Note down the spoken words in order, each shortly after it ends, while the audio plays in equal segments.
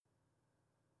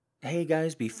Hey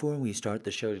guys, before we start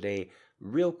the show today,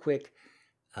 real quick,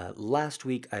 last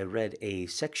week I read a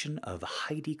section of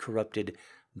Heidi Corrupted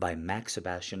by Max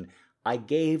Sebastian. I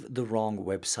gave the wrong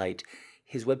website.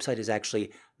 His website is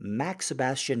actually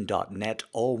maxsebastian.net,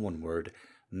 all one word,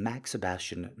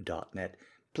 maxsebastian.net.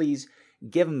 Please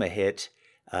give him a hit.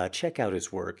 Check out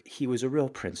his work. He was a real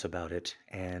prince about it.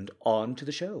 And on to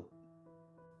the show.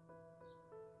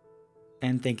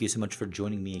 And thank you so much for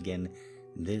joining me again.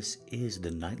 This is the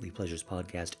Nightly Pleasures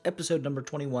Podcast, episode number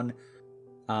 21.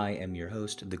 I am your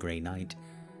host, The Grey Knight.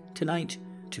 Tonight,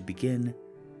 to begin,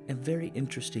 a very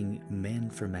interesting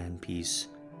man-for-man piece.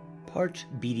 Part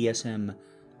BDSM,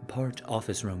 part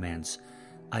office romance.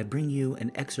 I bring you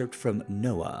an excerpt from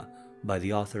Noah by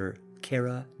the author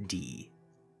Kara D.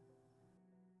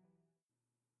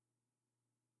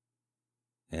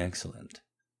 Excellent.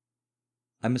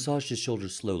 I massaged his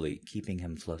shoulders slowly, keeping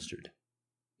him flustered.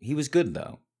 He was good,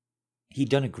 though. He'd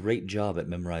done a great job at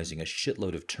memorizing a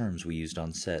shitload of terms we used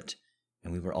on set,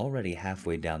 and we were already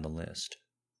halfway down the list.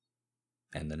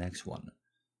 And the next one.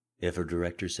 If a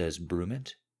director says broom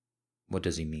it, what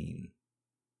does he mean?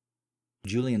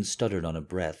 Julian stuttered on a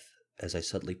breath as I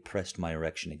subtly pressed my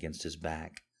erection against his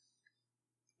back.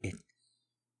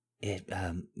 It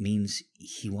means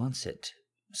he wants it.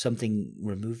 Something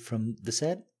removed from the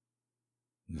set?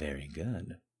 Very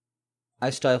good. I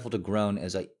stifled a groan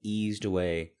as I eased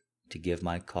away to give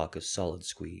my cock a solid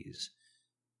squeeze.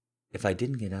 If I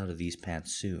didn't get out of these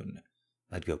pants soon,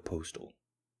 I'd go postal.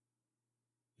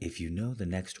 If you know the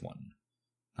next one,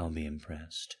 I'll be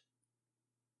impressed.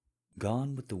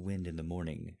 Gone with the wind in the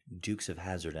morning, Dukes of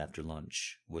Hazzard after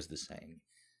lunch, was the saying.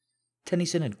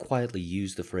 Tennyson had quietly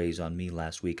used the phrase on me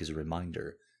last week as a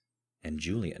reminder, and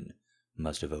Julian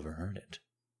must have overheard it.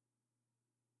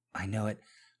 I know it,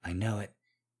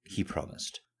 he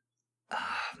promised.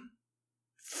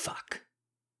 Fuck.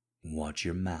 Watch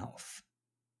your mouth.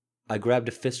 I grabbed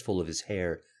a fistful of his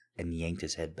hair and yanked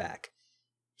his head back.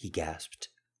 He gasped,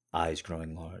 eyes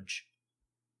growing large.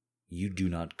 You do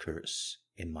not curse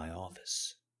in my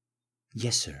office.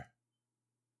 Yes, sir.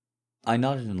 I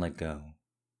nodded and let go,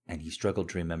 and he struggled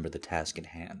to remember the task at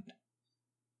hand.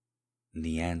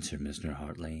 The answer, Mr.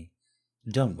 Hartley.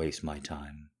 Don't waste my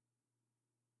time.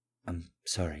 I'm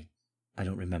sorry. I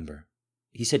don't remember,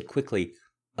 he said quickly,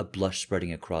 a blush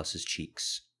spreading across his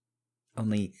cheeks.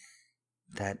 Only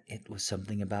that it was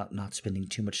something about not spending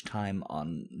too much time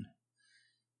on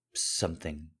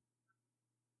something.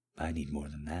 I need more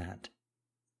than that.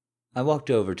 I walked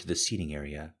over to the seating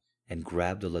area and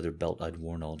grabbed the leather belt I'd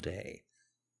worn all day.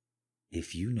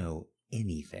 If you know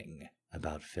anything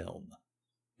about film,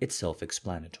 it's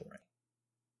self-explanatory.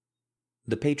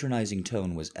 The patronizing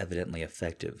tone was evidently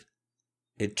effective.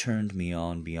 It turned me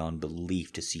on beyond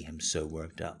belief to see him so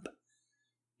worked up.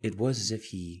 It was as if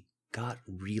he got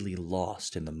really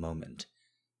lost in the moment,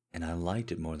 and I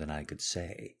liked it more than I could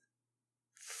say.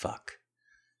 Fuck.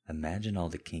 Imagine all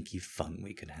the kinky fun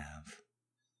we could have.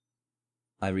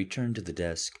 I returned to the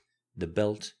desk, the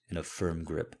belt in a firm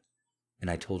grip,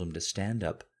 and I told him to stand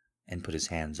up and put his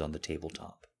hands on the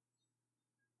tabletop.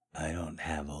 I don't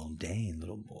have all day,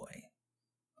 little boy,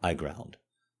 I growled.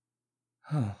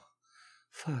 Oh.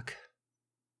 Fuck.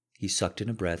 He sucked in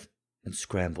a breath and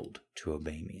scrambled to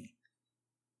obey me.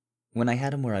 When I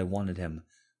had him where I wanted him,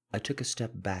 I took a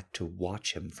step back to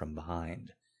watch him from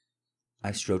behind.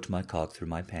 I stroked my cock through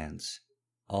my pants,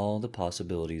 all the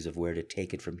possibilities of where to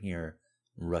take it from here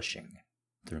rushing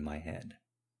through my head.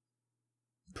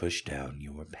 Push down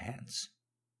your pants,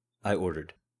 I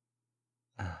ordered.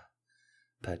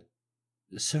 But,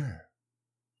 sir.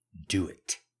 Do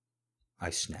it, I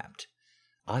snapped.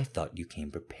 I thought you came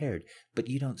prepared, but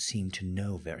you don't seem to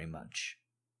know very much.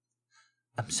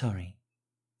 I'm sorry.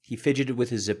 He fidgeted with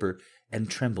his zipper and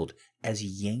trembled as he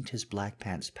yanked his black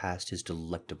pants past his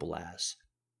delectable ass.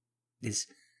 Is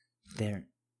there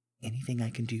anything I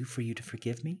can do for you to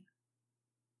forgive me?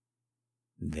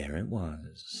 There it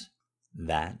was.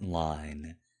 That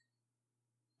line.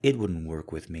 It wouldn't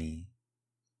work with me.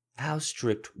 How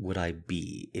strict would I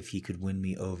be if he could win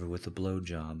me over with a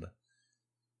blowjob?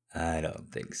 I don't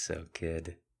think so,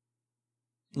 kid.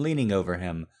 Leaning over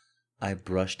him, I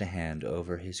brushed a hand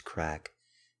over his crack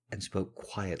and spoke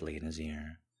quietly in his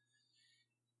ear.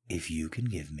 If you can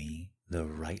give me the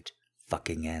right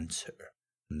fucking answer,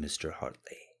 Mr.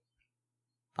 Hartley.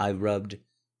 I rubbed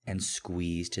and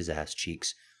squeezed his ass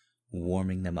cheeks,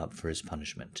 warming them up for his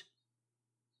punishment.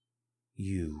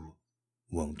 You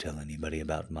won't tell anybody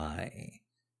about my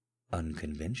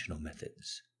unconventional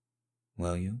methods,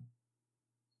 will you?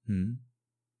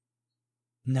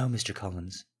 No, Mr.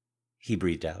 Collins, he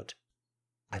breathed out.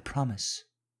 I promise.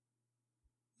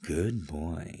 Good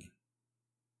boy.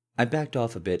 I backed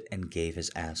off a bit and gave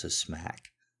his ass a smack.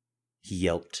 He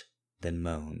yelped, then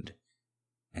moaned,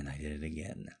 and I did it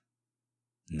again.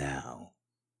 Now,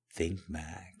 think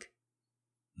back.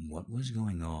 What was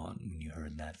going on when you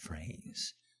heard that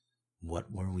phrase?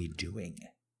 What were we doing?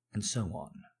 And so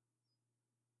on.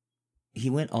 He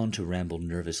went on to ramble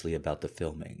nervously about the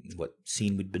filming, what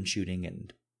scene we'd been shooting,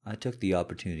 and I took the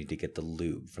opportunity to get the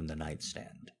lube from the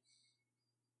nightstand.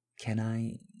 Can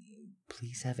I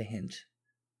please have a hint,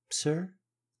 sir?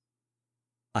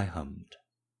 I hummed.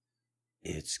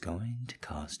 It's going to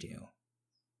cost you.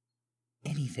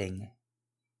 Anything.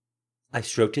 I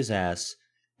stroked his ass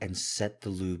and set the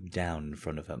lube down in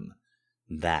front of him.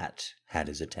 That had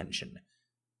his attention,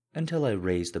 until I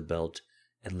raised the belt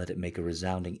and let it make a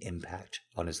resounding impact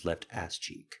on his left ass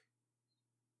cheek.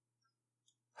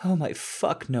 Oh my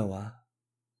fuck, Noah.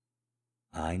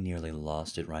 I nearly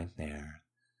lost it right there.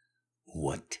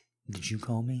 What did you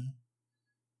call me?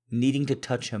 Needing to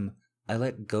touch him, I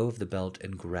let go of the belt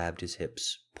and grabbed his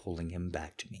hips, pulling him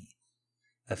back to me.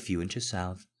 A few inches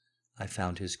south, I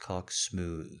found his cock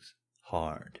smooth,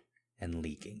 hard, and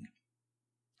leaking.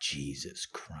 Jesus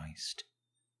Christ.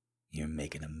 You're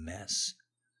making a mess.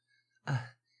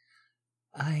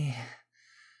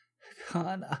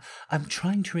 God, I'm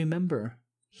trying to remember,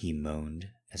 he moaned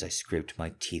as I scraped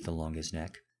my teeth along his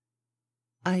neck.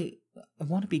 I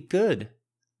want to be good.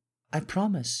 I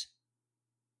promise.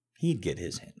 He'd get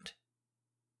his hint.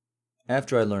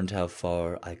 After I learned how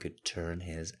far I could turn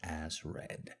his ass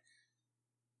red.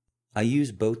 I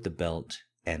used both the belt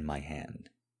and my hand,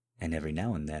 and every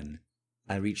now and then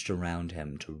I reached around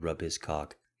him to rub his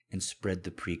cock and spread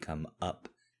the pre-cum up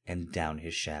and down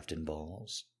his shaft and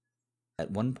balls.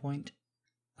 At one point,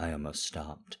 I almost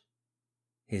stopped.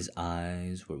 His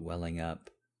eyes were welling up,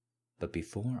 but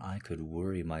before I could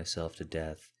worry myself to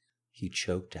death, he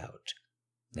choked out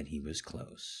that he was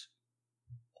close.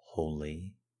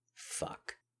 Holy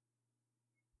fuck.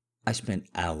 I spent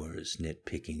hours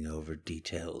nitpicking over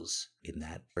details in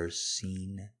that first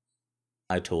scene.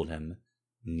 I told him,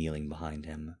 kneeling behind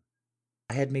him.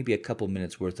 I had maybe a couple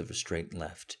minutes worth of restraint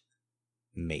left.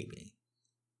 Maybe.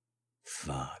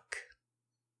 Fuck.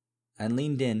 I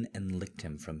leaned in and licked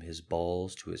him from his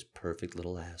balls to his perfect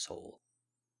little asshole.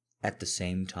 At the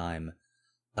same time,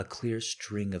 a clear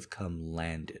string of cum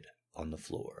landed on the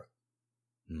floor.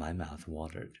 My mouth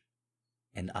watered,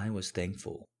 and I was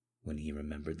thankful when he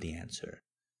remembered the answer.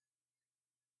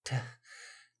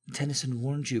 Tennyson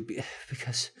warned you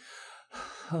because...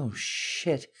 Oh,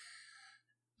 shit.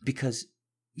 Because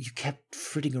you kept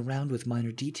flitting around with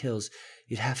minor details.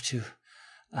 You'd have to...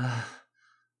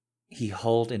 He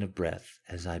hauled in a breath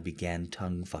as I began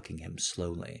tongue-fucking him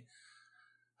slowly.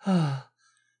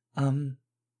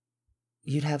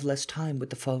 You'd have less time with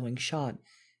the following shot,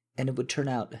 and it would turn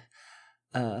out,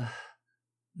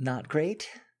 not great?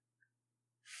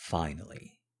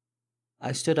 Finally.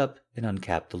 I stood up and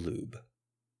uncapped the lube.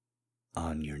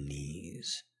 On your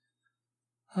knees.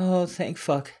 Oh, thank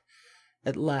fuck.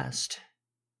 At last.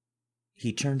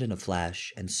 He turned in a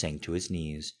flash and sank to his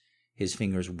knees, his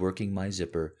fingers working my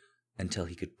zipper until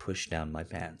he could push down my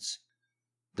pants.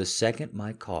 The second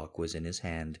my cock was in his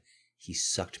hand, he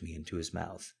sucked me into his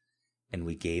mouth, and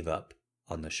we gave up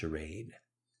on the charade.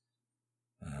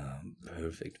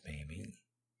 Perfect, baby.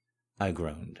 I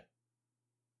groaned.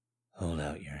 Hold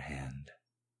out your hand.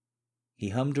 He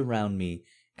hummed around me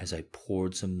as I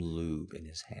poured some lube in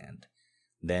his hand.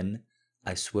 Then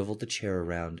I swiveled the chair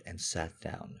around and sat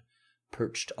down,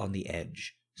 perched on the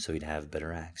edge so he'd have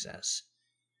better access.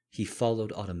 He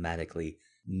followed automatically,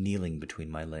 kneeling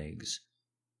between my legs.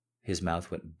 His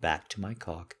mouth went back to my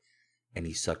cock, and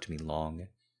he sucked me long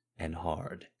and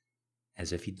hard,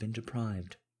 as if he'd been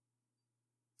deprived.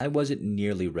 I wasn't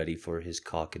nearly ready for his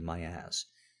cock in my ass,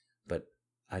 but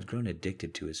I'd grown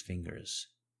addicted to his fingers.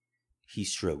 He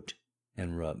stroked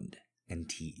and rubbed and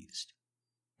teased,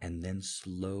 and then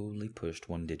slowly pushed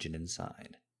one digit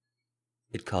inside.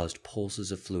 It caused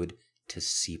pulses of fluid to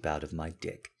seep out of my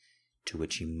dick, to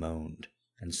which he moaned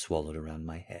and swallowed around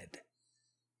my head.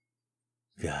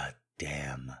 God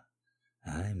damn,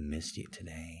 I missed you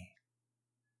today.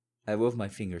 I wove my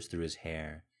fingers through his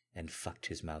hair and fucked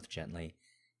his mouth gently,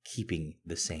 keeping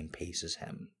the same pace as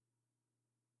him.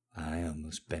 I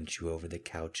almost bent you over the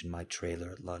couch in my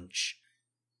trailer at lunch.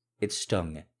 It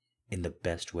stung in the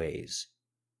best ways,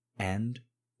 and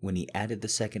when he added the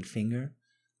second finger,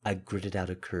 I gritted out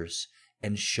a curse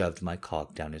and shoved my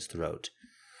cock down his throat.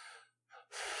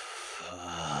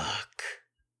 Fuck.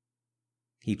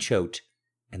 He choked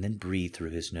and then breathed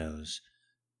through his nose,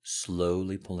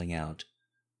 slowly pulling out.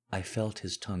 I felt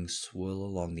his tongue swirl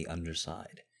along the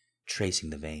underside tracing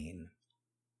the vein.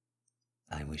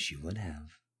 I wish you would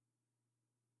have.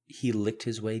 He licked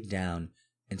his way down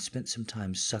and spent some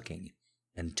time sucking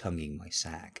and tonguing my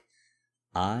sack.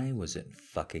 I was in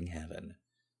fucking heaven.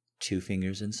 2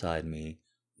 fingers inside me,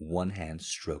 1 hand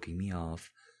stroking me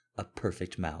off, a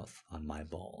perfect mouth on my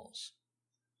balls.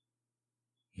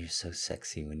 You're so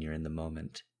sexy when you're in the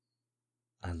moment.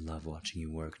 I love watching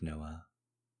you work, Noah.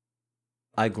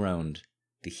 I groaned,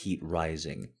 the heat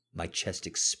rising, my chest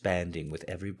expanding with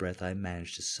every breath I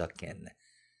managed to suck in.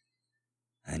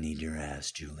 I need your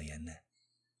ass, Julian.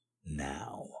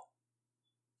 Now.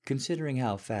 Considering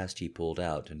how fast he pulled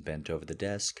out and bent over the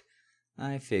desk,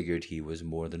 I figured he was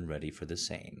more than ready for the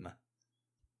same.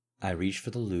 I reached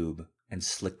for the lube and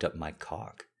slicked up my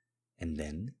cock, and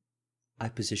then I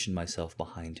positioned myself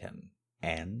behind him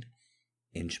and,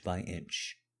 inch by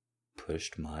inch,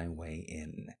 pushed my way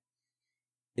in.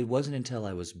 It wasn't until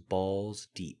I was balls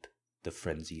deep the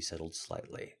frenzy settled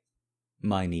slightly.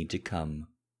 My need to come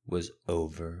was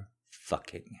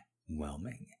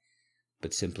over-fucking-whelming,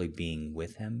 but simply being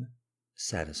with him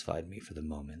satisfied me for the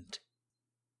moment.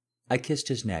 I kissed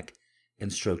his neck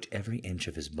and stroked every inch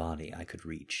of his body I could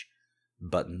reach.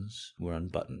 Buttons were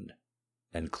unbuttoned,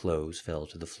 and clothes fell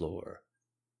to the floor.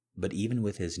 But even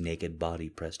with his naked body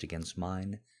pressed against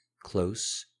mine,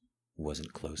 close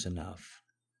wasn't close enough.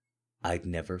 I'd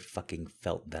never fucking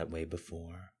felt that way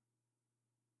before.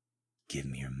 Give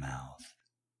me your mouth.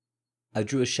 I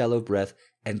drew a shallow breath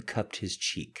and cupped his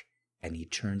cheek, and he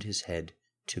turned his head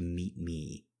to meet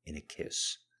me in a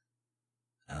kiss.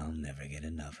 I'll never get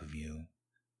enough of you.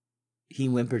 He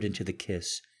whimpered into the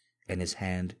kiss, and his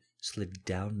hand slid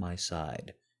down my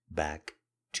side, back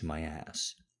to my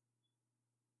ass.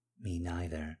 Me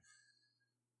neither.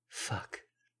 Fuck.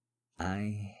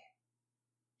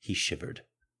 He shivered.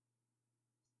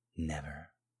 Never.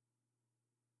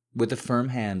 With a firm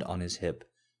hand on his hip,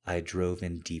 I drove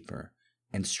in deeper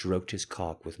and stroked his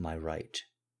cock with my right.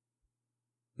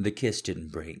 The kiss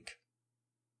didn't break.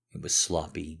 It was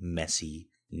sloppy, messy,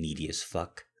 needy as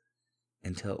fuck,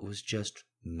 until it was just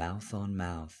mouth on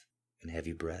mouth and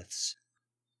heavy breaths,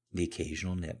 the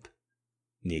occasional nip,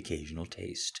 the occasional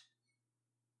taste.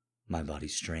 My body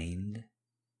strained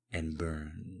and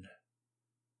burned.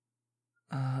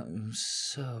 I'm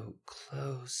so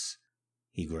close,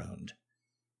 he groaned.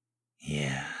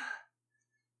 Yeah.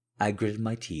 I gritted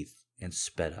my teeth and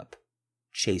sped up,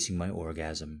 chasing my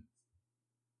orgasm.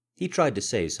 He tried to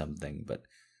say something, but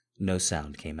no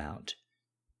sound came out.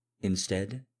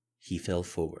 Instead, he fell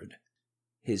forward,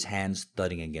 his hands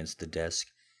thudding against the desk,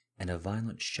 and a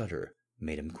violent shudder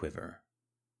made him quiver.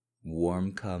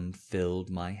 Warm cum filled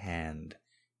my hand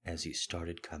as he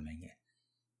started coming,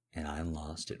 and I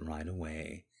lost it right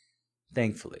away,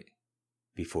 thankfully,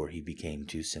 before he became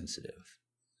too sensitive.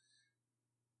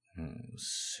 Oh,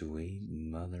 sweet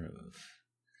mother of...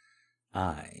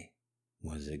 I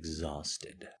was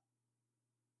exhausted.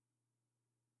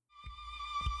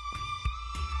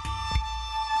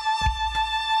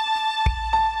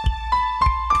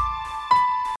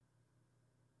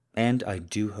 And I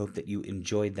do hope that you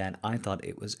enjoyed that. I thought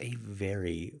it was a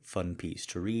very fun piece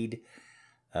to read.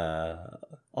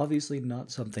 Obviously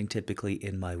not something typically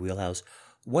in my wheelhouse.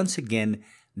 Once again,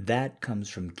 that comes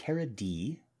from Cara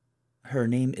D. Her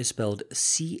name is spelled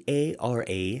Caradee,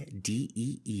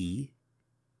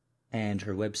 and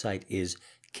her website is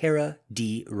Cara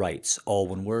D Writes, all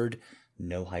one word,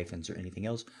 no hyphens or anything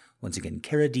else. Once again,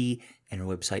 Cara D, and her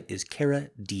website is Cara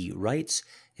D Writes,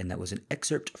 and that was an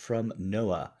excerpt from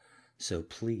Noah. So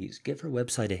please give her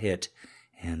website a hit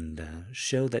and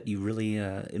show that you really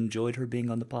enjoyed her being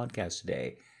on the podcast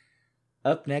today.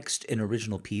 Up next, an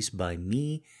original piece by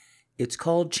me. It's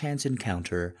called Chance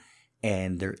Encounter,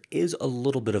 and there is a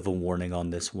little bit of a warning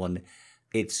on this one.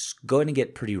 It's going to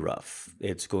get pretty rough.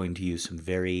 It's going to use some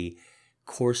very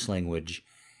coarse language,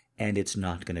 and it's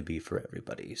not going to be for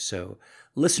everybody. So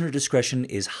listener discretion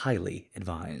is highly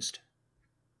advised.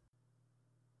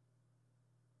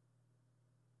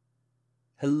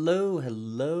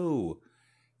 Hello.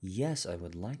 Yes, I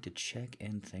would like to check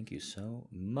in. Thank you so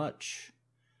much.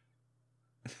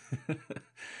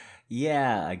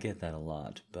 Yeah, I get that a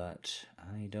lot, but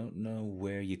I don't know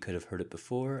where you could have heard it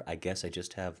before. I guess I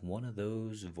just have one of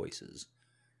those voices.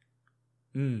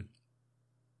 Yep.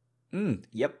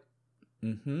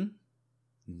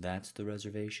 That's the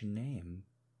reservation name.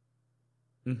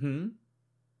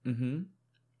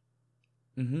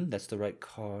 That's the right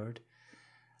card.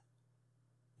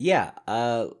 Yeah,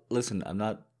 listen, I'm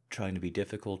not trying to be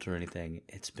difficult or anything.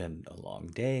 It's been a long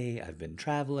day. I've been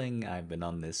traveling. I've been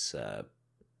on this,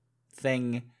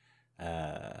 thing,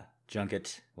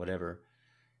 junket, whatever.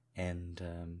 And,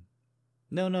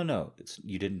 No, no, no.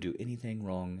 You didn't do anything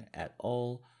wrong at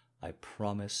all. I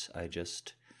promise.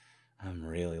 I'm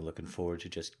really looking forward to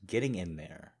just getting in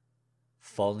there,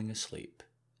 falling asleep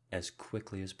as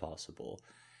quickly as possible,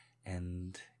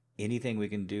 and anything we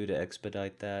can do to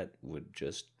expedite that would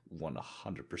just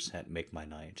 100% make my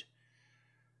night.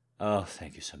 Oh,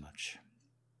 thank you so much.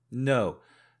 No,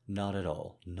 not at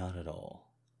all. Not at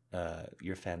all.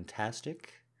 You're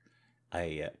fantastic. I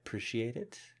appreciate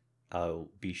it. I'll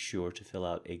be sure to fill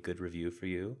out a good review for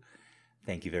you.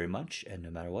 Thank you very much, and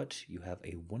no matter what, you have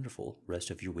a wonderful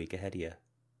rest of your week ahead of you.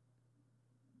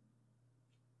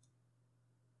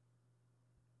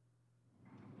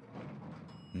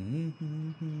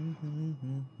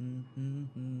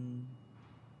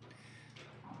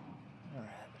 What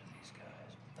happened to these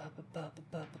guys?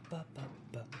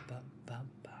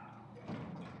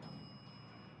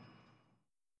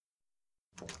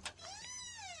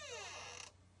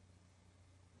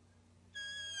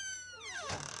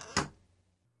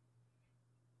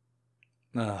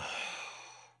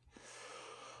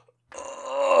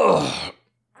 Oh,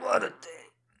 what a day.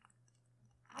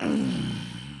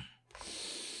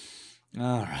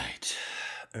 All right.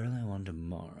 Early one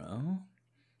tomorrow.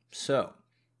 So,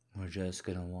 we're just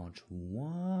gonna watch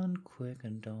one quick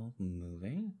adult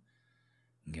movie.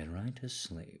 Get right to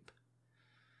sleep.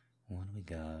 What do we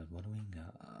got? What do we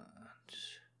got?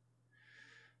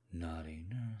 Naughty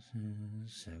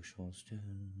nurses, sexual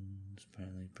students,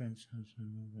 friendly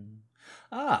princesses.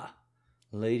 Ah!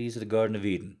 Ladies of the Garden of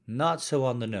Eden. Not so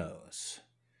on the nose.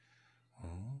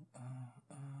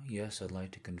 Yes, I'd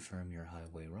like to confirm your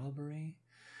highway robbery.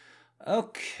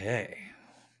 Okay.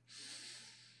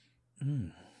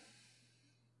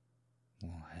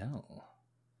 Well, hell.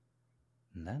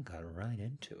 That got right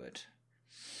into it.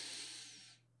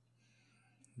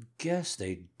 Guess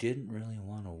they didn't really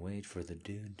want to wait for the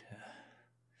dude to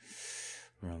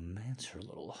romance her a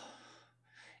little.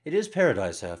 It is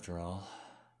paradise, after all.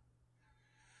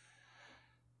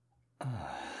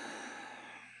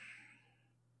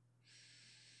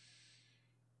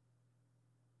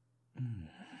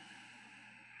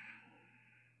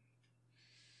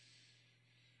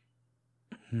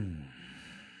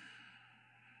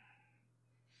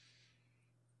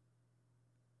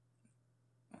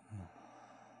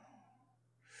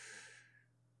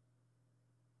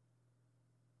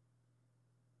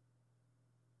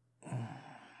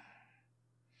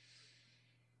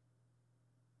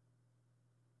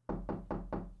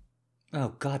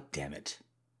 Oh, God damn it.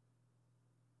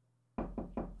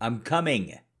 I'm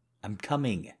coming. I'm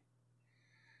coming.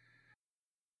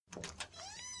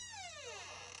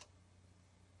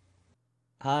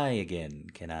 Hi again.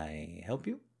 Can I help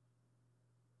you?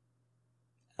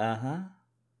 Uh-huh.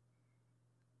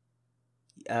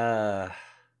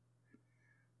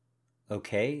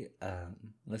 Okay.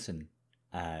 Listen.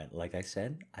 Like I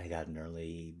said, I got an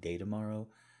early day tomorrow.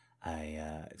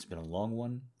 It's been a long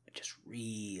one. I just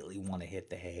really want to hit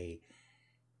the hay.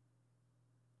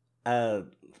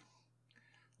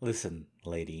 Listen,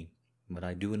 lady, what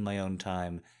I do in my own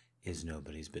time is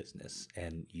nobody's business,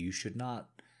 and you should not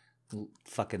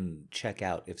fucking check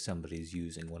out if somebody's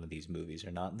using one of these movies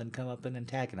or not, and then come up and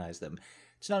antagonize them.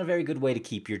 It's not a very good way to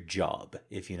keep your job,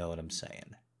 if you know what I'm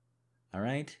saying. All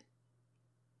right?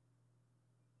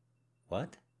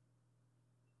 What?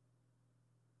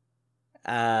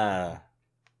 Have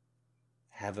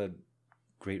a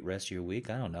great rest of your week.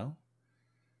 I don't know.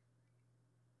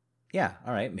 Yeah,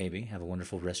 all right, maybe. Have a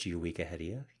wonderful rest of your week ahead of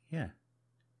you. Yeah.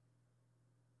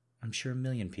 I'm sure a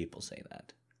million people say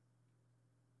that.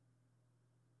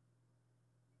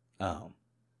 Oh.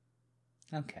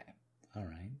 Okay. All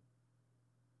right.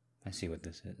 I see what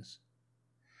this is.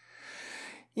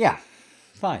 Yeah,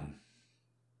 fine.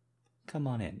 Come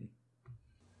on in.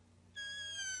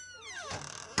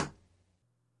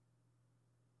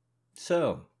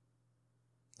 So,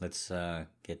 let's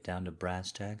get down to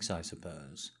brass tacks, I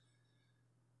suppose.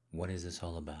 What is this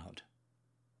all about?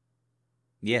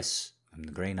 Yes, I'm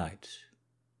the Grey Knight.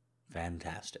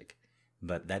 Fantastic.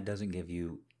 But that doesn't give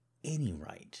you any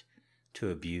right to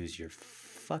abuse your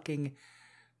fucking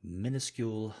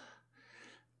minuscule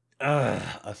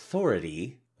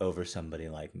authority over somebody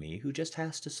like me who just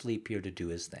has to sleep here to do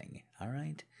his thing, all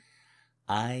right?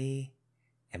 I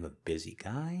am a busy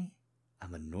guy,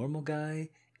 I'm a normal guy,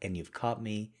 and you've caught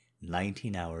me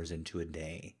 19 hours into a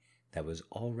day that was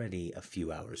already a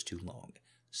few hours too long.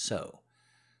 So,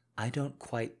 I don't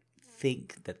quite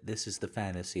think that this is the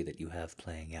fantasy that you have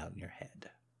playing out in your head.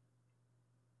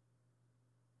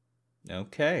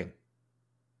 Okay.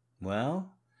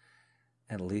 Well,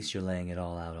 at least you're laying it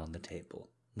all out on the table.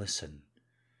 Listen,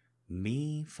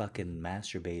 me fucking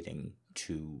masturbating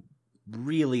to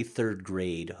really third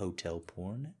grade hotel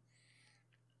porn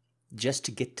just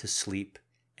to get to sleep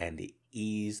and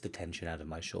ease the tension out of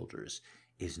my shoulders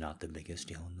is not the biggest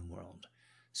deal in the world.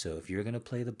 So if you're going to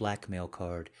play the blackmail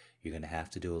card, you're going to have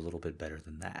to do a little bit better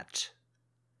than that.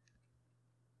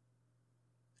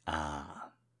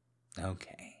 Ah,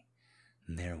 okay.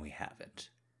 There we have it.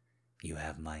 You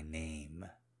have my name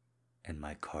and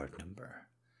my card number,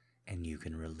 and you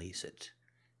can release it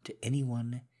to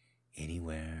anyone,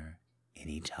 anywhere,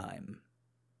 anytime.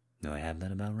 Do I have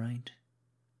that about right?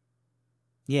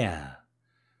 Yeah,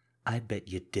 I bet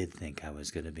you did think I was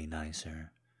going to be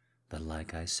nicer, but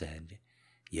like I said,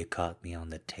 you caught me on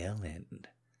the tail end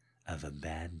of a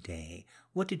bad day.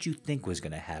 What did you think was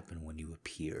going to happen when you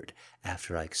appeared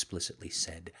after I explicitly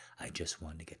said I just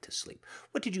wanted to get to sleep?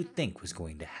 What did you think was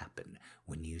going to happen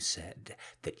when you said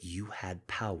that you had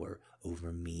power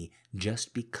over me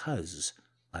just because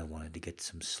I wanted to get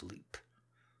some sleep?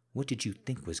 What did you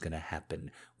think was going to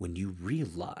happen when you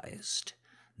realized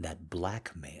that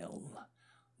blackmail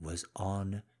was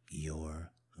on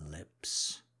your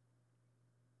lips?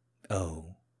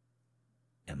 Oh,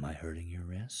 am I hurting your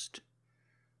wrist?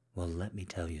 Well, let me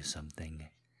tell you something.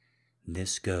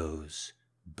 This goes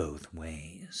both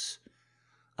ways.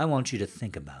 I want you to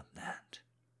think about that.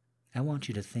 I want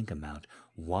you to think about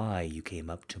why you came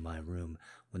up to my room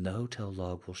when the hotel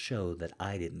log will show that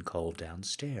I didn't call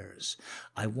downstairs.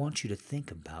 I want you to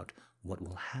think about what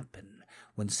will happen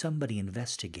when somebody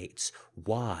investigates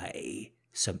why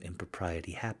some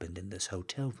impropriety happened in this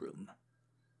hotel room.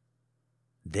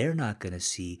 They're not going to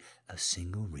see a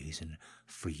single reason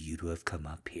for you to have come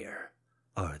up here,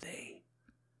 are they?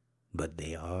 But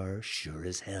they are sure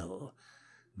as hell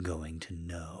going to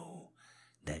know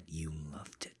that you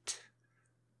loved it.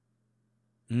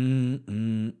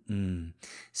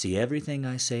 See, everything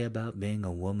I say about being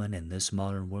a woman in this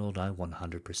modern world, I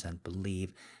 100%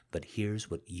 believe, but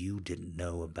here's what you didn't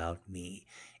know about me.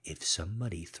 If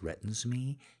somebody threatens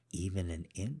me even an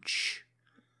inch,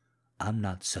 I'm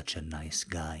not such a nice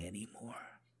guy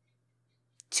anymore.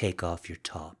 Take off your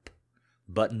top,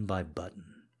 button by button.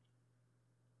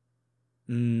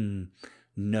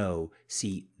 No,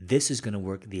 see, this is going to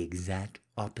work the exact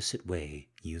opposite way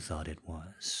you thought it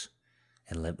was.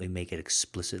 And let me make it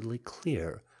explicitly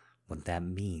clear what that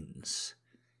means.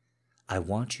 I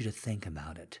want you to think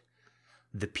about it.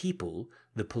 The people,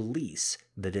 the police,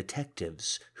 the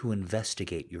detectives who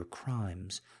investigate your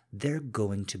crimes, they're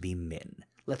going to be men.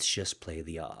 Let's just play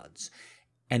the odds.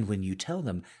 And when you tell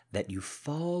them that you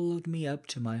followed me up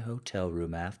to my hotel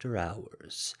room after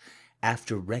hours,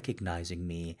 after recognizing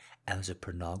me as a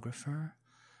pornographer,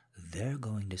 they're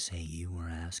going to say you were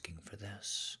asking for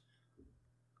this.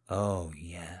 Oh,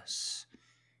 yes.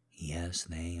 Yes,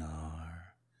 they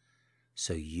are.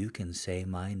 So you can say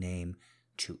my name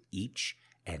to each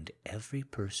and every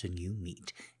person you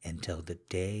meet until the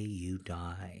day you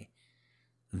die.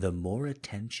 The more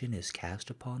attention is cast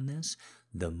upon this,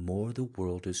 the more the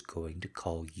world is going to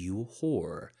call you a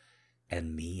whore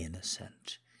and me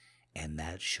innocent. And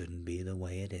that shouldn't be the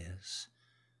way it is.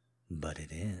 But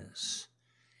it is.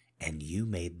 And you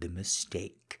made the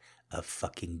mistake of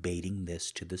fucking baiting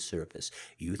this to the surface.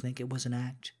 You think it was an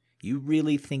act? You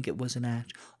really think it was an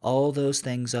act? All those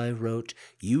things I wrote,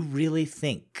 you really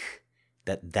think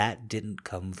that that didn't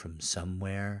come from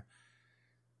somewhere?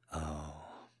 Oh.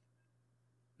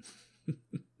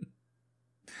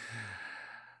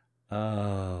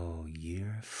 Oh,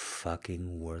 you're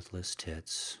fucking worthless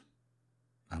tits.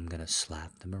 I'm gonna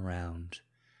slap them around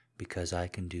because I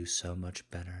can do so much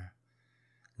better.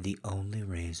 The only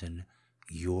reason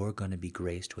you're gonna be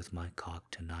graced with my cock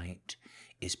tonight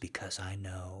is because I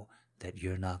know that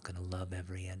you're not gonna love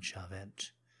every inch of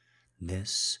it.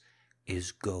 This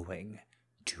is going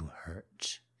to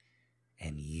hurt,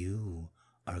 and you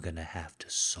are gonna have to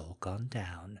sulk on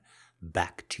down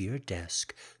back to your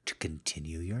desk to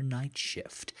continue your night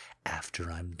shift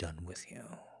after I'm done with you.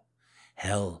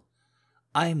 Hell,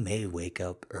 I may wake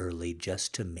up early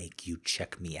just to make you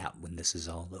check me out when this is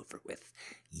all over with.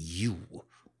 You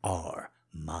are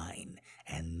mine,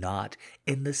 and not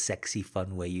in the sexy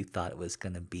fun way you thought it was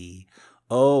going to be.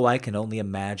 Oh, I can only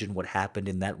imagine what happened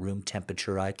in that room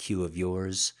temperature IQ of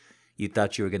yours. You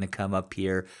thought you were going to come up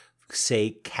here,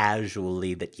 say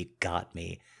casually that you got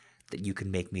me, that you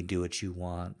can make me do what you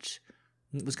want.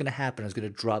 It was going to happen. I was going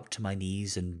to drop to my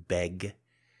knees and beg.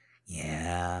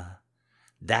 Yeah,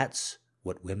 that's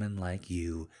what women like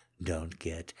you don't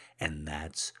get, and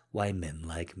that's why men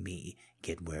like me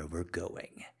get where we're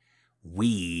going.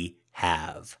 We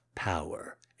have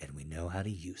power, and we know how to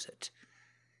use it.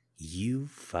 You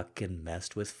fucking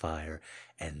messed with fire,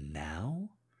 and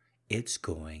now It's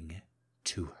going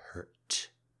to hurt.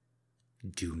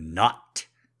 Do not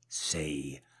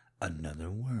say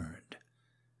another word.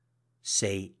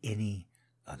 Say any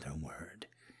other word,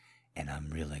 and I'm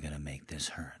really going to make this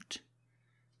hurt.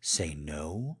 Say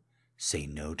no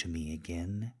to me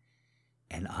again,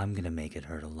 and I'm going to make it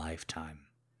hurt a lifetime,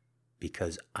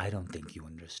 because I don't think you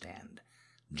understand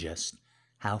just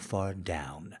how far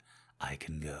down I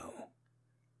can go.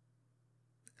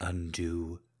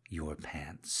 Undo your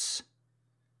pants.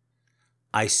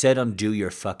 I said undo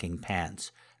your fucking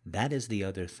pants. That is the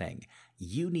other thing.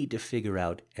 You need to figure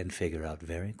out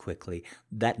very quickly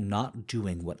that not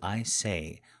doing what I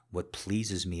say, what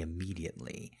pleases me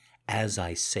immediately, as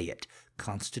I say it,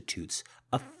 constitutes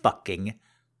a fucking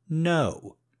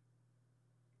no.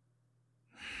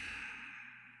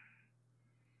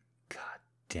 God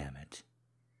damn it.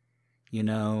 You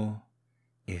know,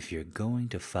 if you're going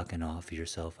to fucking offer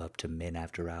yourself up to men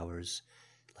after hours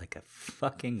like a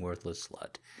fucking worthless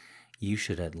slut, you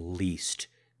should at least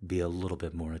be a little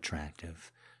bit more attractive.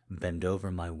 Bend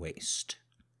over my waist.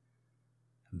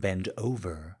 Bend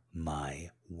over my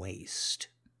waist.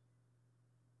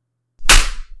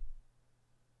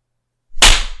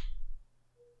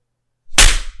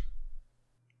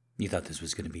 You thought this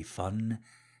was going to be fun?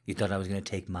 You thought I was going to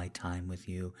take my time with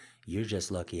you? You're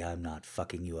just lucky I'm not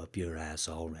fucking you up your ass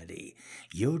already.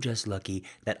 You're just lucky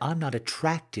that I'm not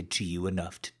attracted to you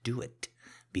enough to do it.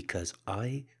 Because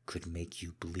I could make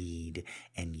you bleed,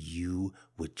 and you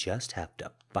would just have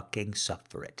to fucking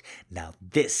suffer it. Now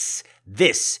this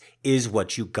is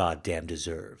what you goddamn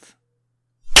deserve.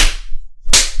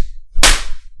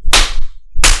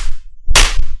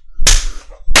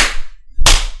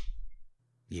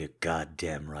 You're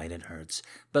goddamn right it hurts.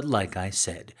 But like I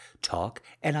said, talk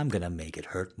and I'm gonna make it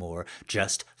hurt more,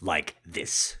 just like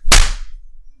this.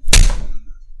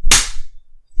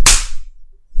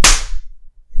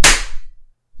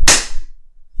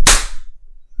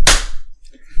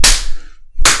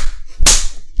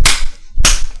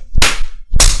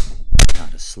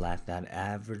 Gotta slap that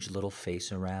average little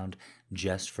face around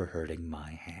just for hurting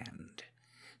my hand.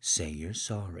 Say you're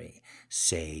sorry.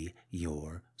 Say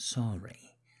you're sorry.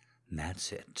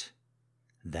 That's it.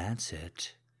 That's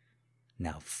it.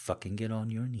 Now fucking get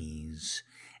on your knees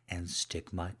and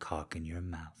stick my cock in your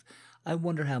mouth. I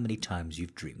wonder how many times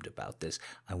you've dreamed about this.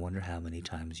 I wonder how many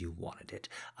times you wanted it.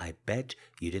 I bet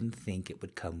you didn't think it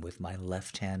would come with my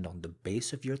left hand on the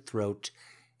base of your throat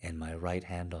and my right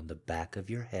hand on the back of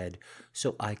your head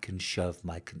so I can shove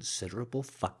my considerable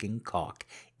fucking cock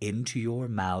into your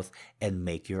mouth and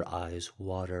make your eyes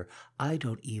water. I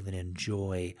don't even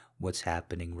enjoy what's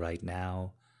happening right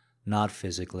now. Not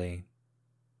physically.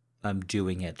 I'm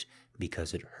doing it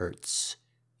because it hurts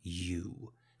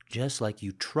you, just like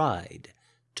you tried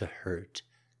to hurt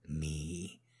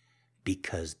me.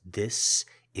 Because this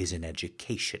is an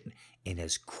education in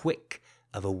as quick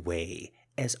of a way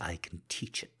as I can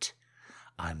teach it.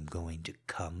 I'm going to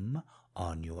come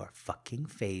on your fucking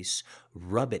face,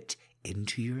 rub it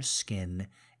into your skin,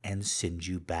 and send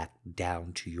you back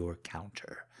down to your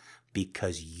counter.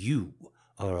 Because you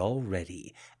are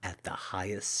already at the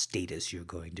highest status you're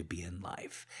going to be in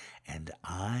life. And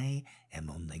I am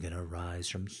only going to rise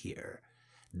from here.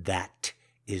 That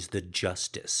is the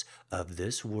justice of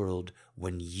this world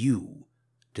when you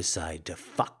decide to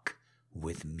fuck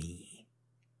with me.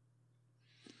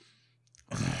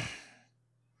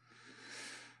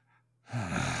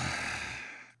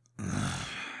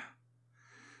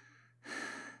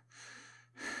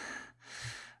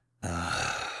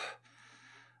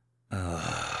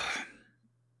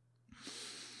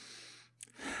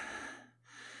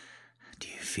 Do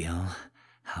you feel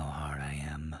how hard I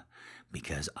am?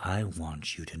 Because I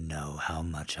want you to know how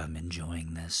much I'm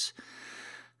enjoying this.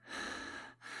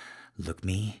 Look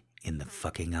me in the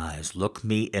fucking eyes. Look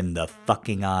me in the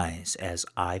fucking eyes as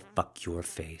I fuck your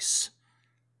face.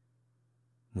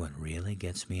 What really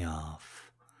gets me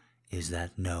off is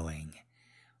that knowing,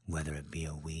 whether it be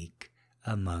a week,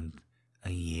 a month,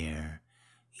 a year,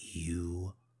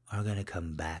 you are going to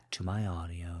come back to my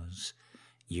audios.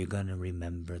 You're going to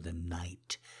remember the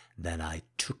night that I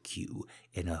took you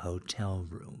in a hotel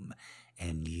room,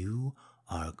 and you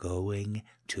are going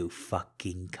to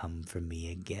fucking come for me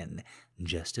again,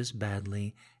 just as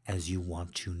badly as you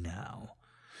want to now.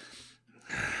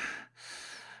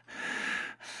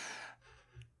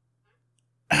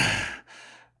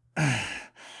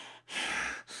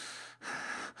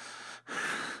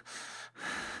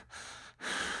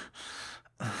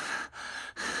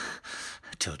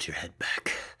 Tilt your head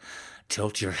back.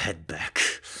 Tilt your head back.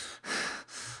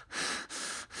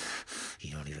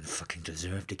 You don't even fucking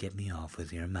deserve to get me off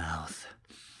with your mouth.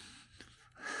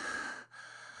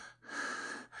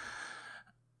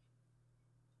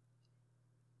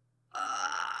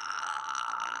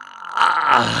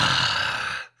 Ah.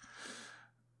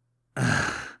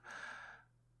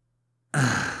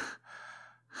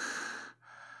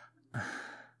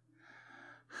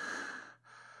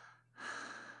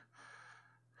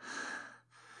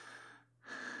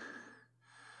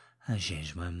 I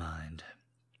changed my mind.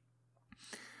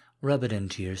 Rub it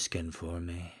into your skin for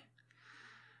me.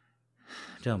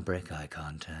 Don't break eye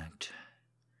contact.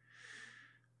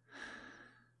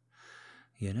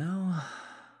 You know,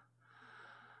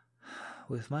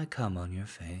 with my cum on your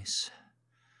face,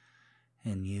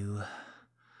 and you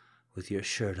with your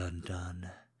shirt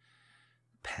undone,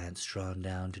 pants drawn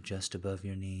down to just above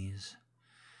your knees,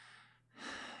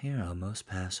 you're almost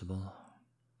passable.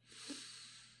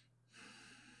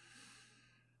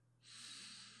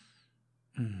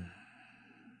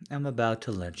 I'm about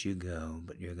to let you go,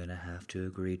 but you're gonna have to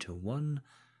agree to one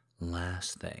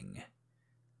last thing.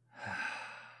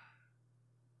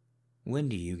 When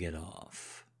do you get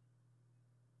off?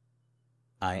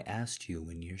 I asked you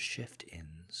when your shift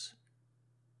ends.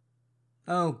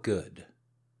 Oh, good.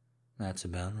 That's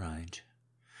about right.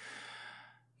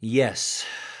 Yes,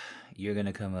 you're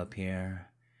gonna come up here,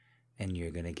 and you're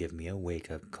gonna give me a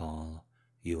wake-up call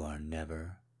you are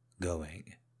never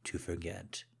going to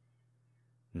forget.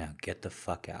 Now get the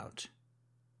fuck out.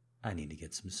 I need to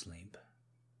get some sleep.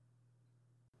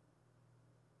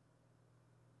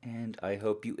 And I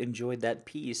hope you enjoyed that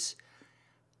piece.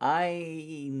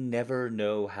 I never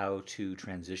know how to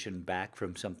transition back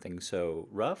from something so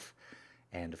rough.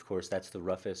 And of course, that's the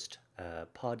roughest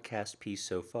podcast piece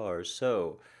so far.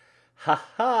 So,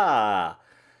 haha!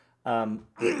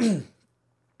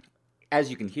 As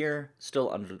you can hear,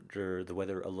 still under the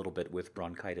weather a little bit with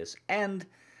bronchitis. And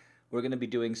we're going to be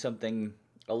doing something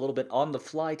a little bit on the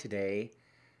fly today.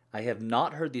 I have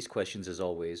not heard these questions as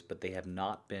always, but they have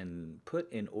not been put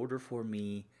in order for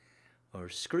me or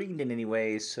screened in any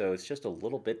way, so it's just a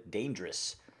little bit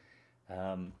dangerous.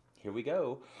 Here we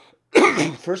go.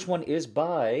 First one is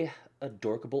by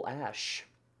Adorkable Ash.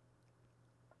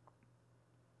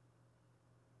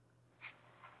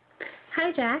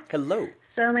 Hi, Jack. Hello.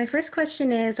 So my first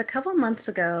question is, a couple months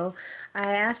ago,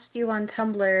 I asked you on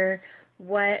Tumblr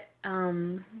what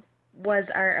was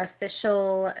our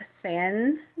official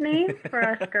fan name for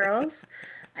us girls.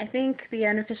 I think the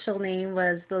unofficial name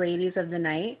was the Ladies of the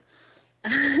Night.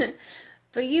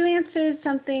 But you answered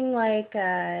something like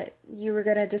you were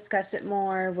going to discuss it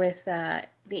more with the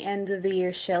end of the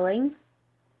year shilling,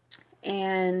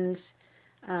 and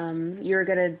you were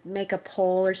going to make a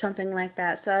poll or something like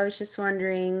that. So I was just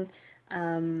wondering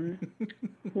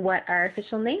what our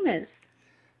official name is.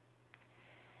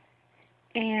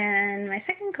 And my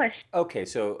second question. Okay,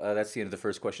 so that's the end of the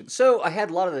first question. So I had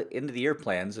a lot of the end of the year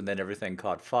plans, and then everything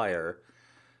caught fire.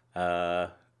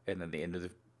 And then the end of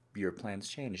the year plans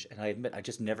changed. And I admit, I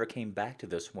just never came back to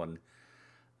this one.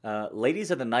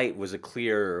 Ladies of the Night was a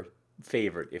clear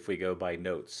favorite if we go by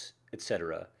notes,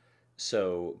 etc.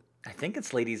 So I think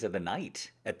it's Ladies of the Night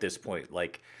at this point.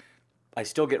 Like, I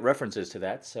still get references to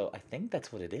that, so I think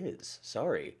that's what it is.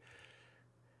 Sorry.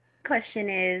 Question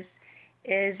is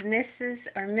Mrs.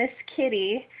 or Miss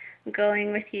Kitty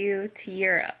going with you to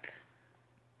Europe?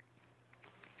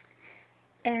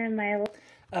 And my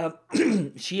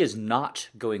she is not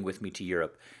going with me to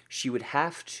Europe. She would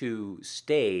have to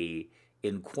stay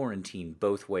in quarantine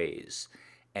both ways,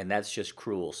 and that's just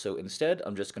cruel. So instead,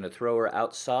 I'm just gonna throw her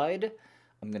outside.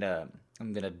 I'm gonna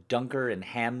dunk her in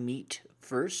ham meat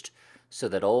first, so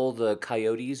that all the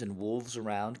coyotes and wolves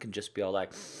around can just be all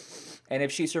like. And if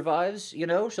she survives, you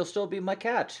know, she'll still be my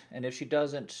cat. And if she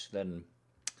doesn't, then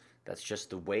that's just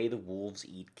the way the wolves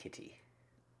eat Kitty.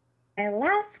 My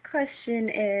last question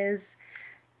is,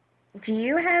 do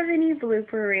you have any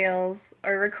blooper reels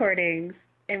or recordings,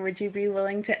 and would you be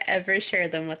willing to ever share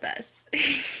them with us?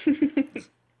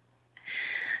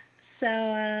 So,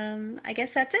 I guess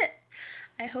that's it.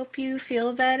 I hope you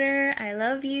feel better. I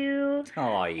love you.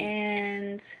 Aww.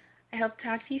 And I hope to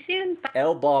talk to you soon. Bye.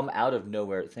 L-bomb out of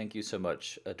nowhere. Thank you so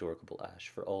much, Adorkable Ash,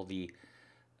 for all the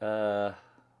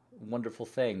wonderful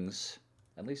things.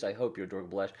 At least I hope you're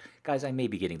Adorkable Ash. Guys, I may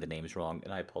be getting the names wrong,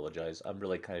 and I apologize. I'm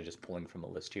really kind of just pulling from a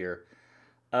list here.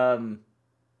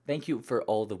 Thank you for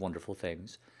all the wonderful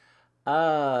things.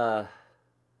 Yikes.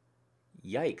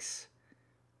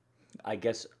 I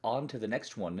guess on to the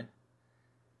next one.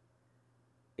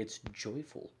 It's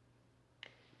Joyful.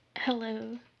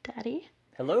 Hello, Daddy.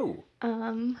 Hello.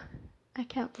 I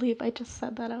can't believe I just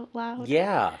said that out loud.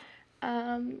 Yeah.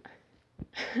 I'm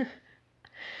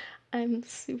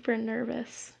super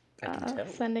nervous I can tell.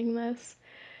 sending this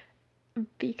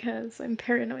because I'm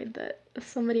paranoid that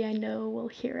somebody I know will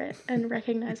hear it and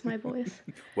recognize my voice.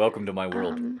 Welcome to my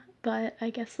world. but I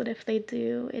guess that if they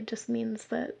do, it just means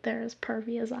that they're as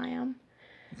pervy as I am.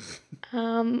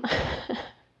 Um,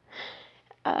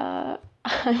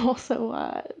 I'm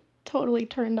also totally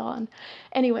turned on.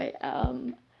 Anyway,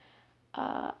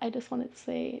 I just wanted to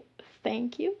say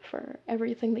thank you for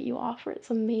everything that you offer.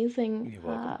 It's amazing You're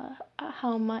welcome.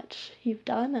 how much you've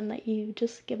done and that you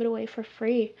just give it away for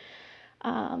free.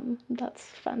 That's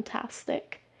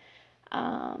fantastic.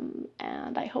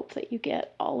 And I hope that you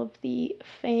get all of the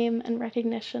fame and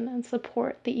recognition and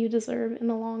support that you deserve in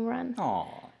the long run.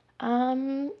 Aw.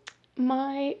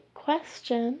 My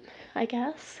question, I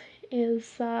guess,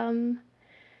 is well,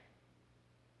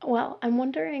 I'm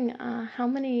wondering how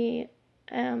many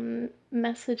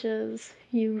messages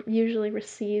you usually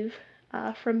receive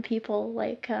from people,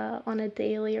 like on a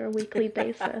daily or weekly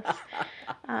basis,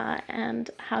 and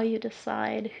how you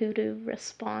decide who to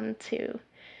respond to.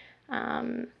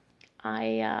 Um,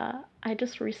 I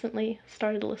just recently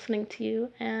started listening to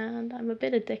you, and I'm a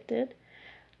bit addicted.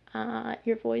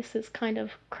 Your voice is kind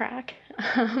of crack,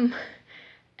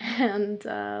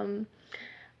 and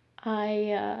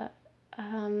I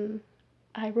um,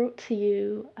 I wrote to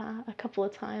you a couple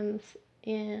of times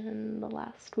in the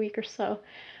last week or so,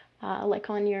 like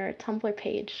on your Tumblr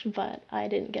page, but I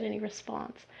didn't get any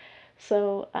response.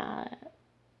 So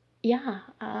yeah,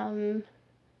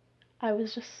 I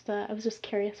was just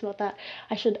curious about that.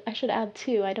 I should add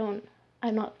too.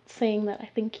 I'm not saying that I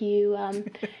think you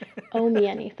owe me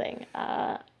anything.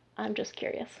 I'm just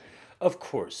curious. Of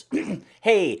course.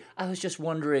 Hey, I was just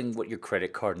wondering what your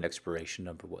credit card and expiration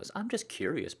number was. I'm just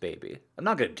curious, baby. I'm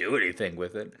not going to do anything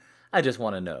with it. I just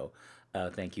want to know.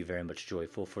 Thank you very much,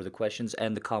 Joyful, for the questions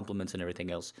and the compliments and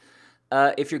everything else.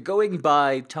 If you're going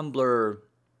by Tumblr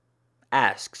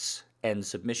asks and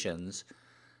submissions,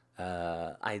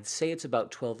 I'd say it's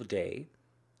about 12 a day.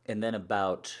 And then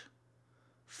about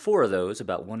 4 of those,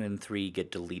 about 1 in 3, get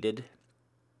deleted.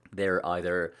 They're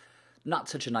either not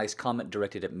such a nice comment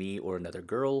directed at me or another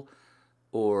girl,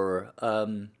 or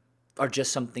are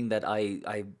just something that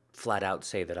I flat out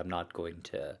say that I'm not going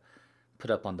to put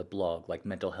up on the blog, like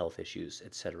mental health issues,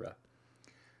 etc.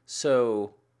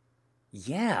 So,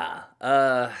 yeah.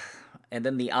 And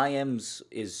then the IMs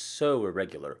is so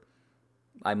irregular.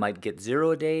 I might get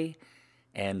 0 a day,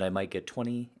 and I might get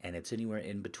 20, and it's anywhere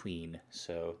in between.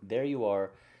 So, there you are.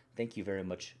 Thank you very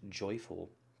much, Joyful.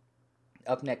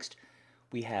 Up next,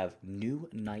 we have New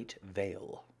Night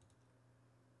Vale.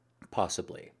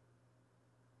 Possibly.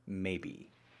 Maybe.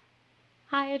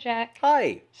 Hi, Jack.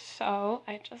 Hi! So,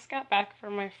 I just got back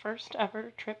from my first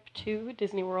ever trip to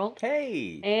Disney World,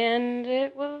 Hey! and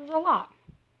it was a lot.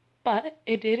 But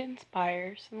it did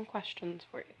inspire some questions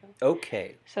for you.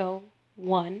 Okay. So,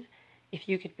 one, if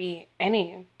you could be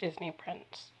any Disney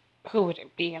prince, who would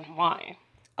it be and why?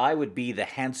 I would be the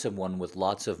handsome one with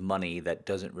lots of money that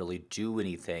doesn't really do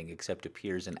anything except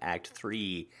appears in Act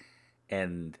 3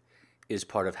 and is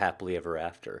part of Happily Ever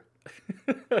After.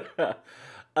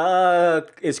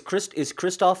 Is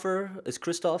Christoph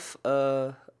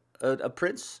a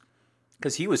prince?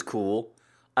 Because he was cool.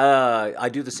 I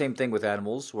do the same thing with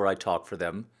animals, where I talk for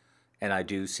them, and I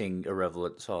do sing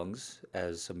irrelevant songs,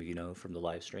 as some of you know from the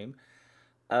live stream.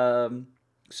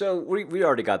 So we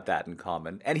already got that in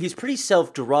common, and he's pretty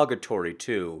self-derogatory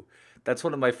too. That's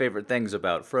one of my favorite things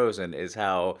about Frozen is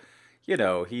how,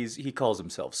 he calls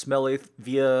himself smelly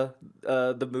via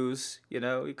the moose. He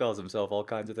calls himself all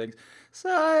kinds of things.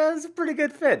 So it's a pretty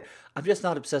good fit. I'm just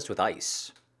not obsessed with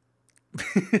ice.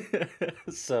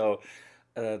 So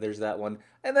there's that one,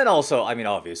 and then also, I mean,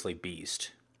 obviously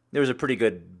Beast. There's a pretty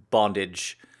good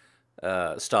bondage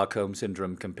Stockholm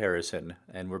Syndrome comparison,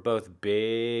 and we're both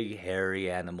big,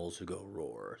 hairy animals who go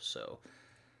roar, so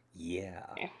yeah.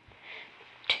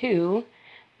 Two,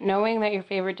 knowing that your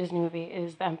favorite Disney movie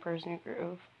is The Emperor's New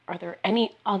Groove, are there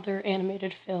any other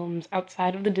animated films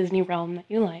outside of the Disney realm that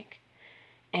you like?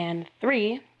 And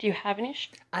three, do you have any...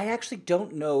 I actually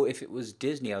don't know if it was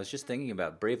Disney. I was just thinking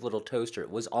about Brave Little Toaster. It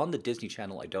was on the Disney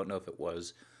Channel. I don't know if it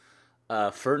was.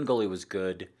 Fern Gully was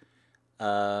good.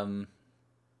 I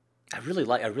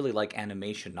really like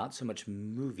animation, not so much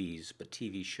movies, but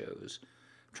TV shows.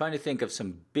 I'm trying to think of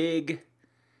some big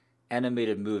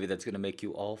animated movie that's going to make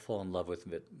you all fall in love with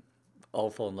it, all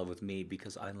fall in love with me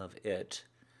because I love it.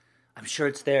 I'm sure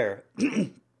it's there.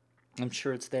 I'm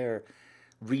sure it's there,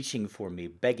 reaching for me,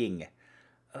 begging.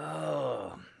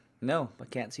 Oh, no, I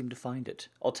can't seem to find it.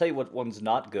 I'll tell you what one's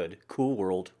not good. Cool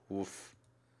World. Oof.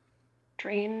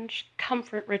 Strange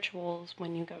comfort rituals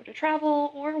when you go to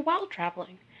travel or while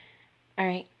traveling. All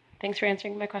right. Thanks for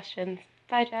answering my questions.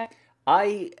 Bye, Jack.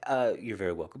 You're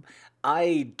very welcome.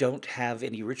 I don't have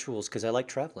any rituals because I like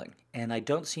traveling, and I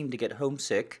don't seem to get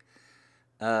homesick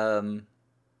Um,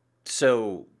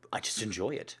 so I just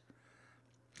enjoy it.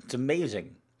 It's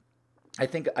amazing. I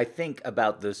think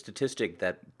about the statistic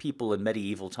that people in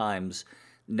medieval times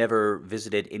never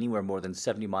visited anywhere more than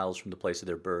 70 miles from the place of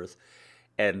their birth,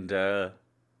 and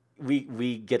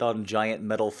we get on giant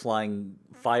metal flying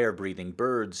fire breathing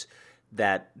birds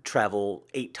that travel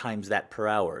 8 times that per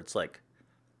hour. It's like,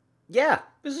 yeah,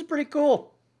 this is pretty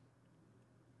cool.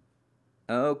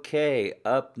 Okay,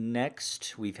 up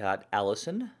next we've got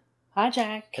Allison. Hi,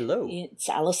 Jack. Hello. It's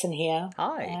Alison here.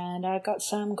 Hi. And I got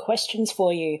some questions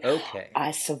for you. Okay.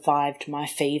 I survived my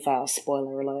fever,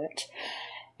 spoiler alert.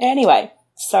 Anyway,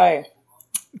 so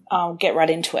I'll get right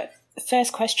into it.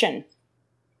 First question.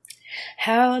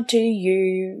 How do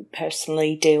you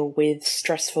personally deal with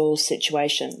stressful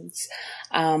situations?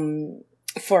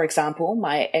 For example,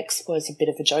 my ex was a bit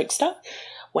of a jokester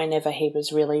whenever he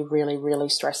was really, really, really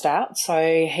stressed out. So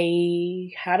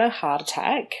he had a heart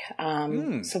attack,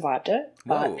 survived it,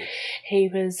 but Whoa. he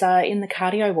was in the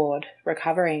cardio ward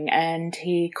recovering, and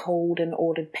he called and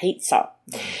ordered pizza.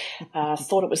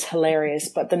 Thought it was hilarious,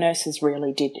 but the nurses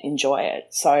really did enjoy it.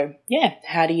 So, yeah,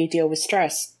 how do you deal with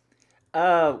stress?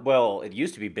 Well, it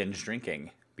used to be binge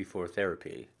drinking before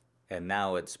therapy, and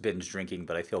now it's binge drinking,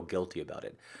 but I feel guilty about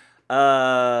it.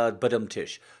 But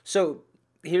tish. So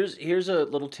here's a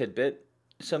little tidbit.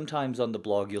 Sometimes on the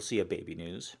blog you'll see a baby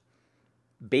news.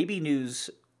 Baby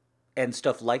news and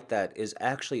stuff like that is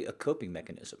actually a coping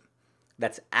mechanism.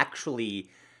 That's actually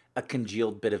a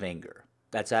congealed bit of anger.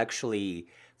 That's actually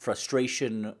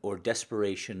frustration or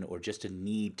desperation or just a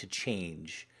need to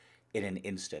change in an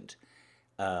instant.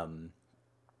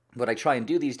 What I try and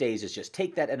do these days is just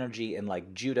take that energy and,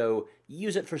 like judo,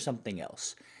 use it for something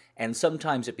else. And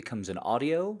sometimes it becomes an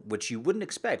audio, which you wouldn't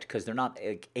expect because they're not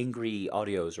like, angry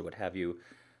audios or what have you,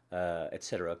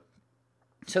 etc.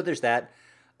 So there's that.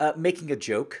 Making a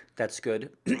joke, that's good.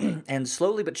 And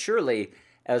slowly but surely,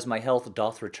 as my health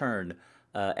doth return,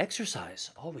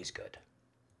 exercise, always good.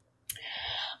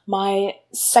 My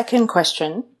second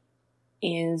question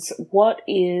is, what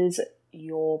is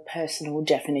your personal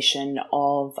definition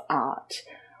of art?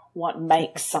 What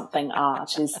makes something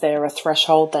art? Is there a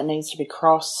threshold that needs to be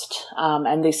crossed?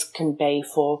 And this can be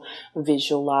for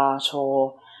visual art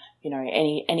or,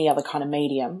 any other kind of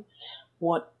medium.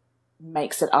 What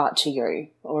makes it art to you?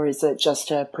 Or is it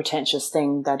just a pretentious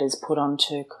thing that is put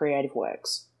onto creative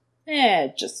works? Yeah,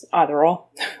 just either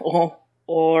or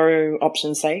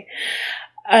option C.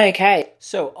 Okay.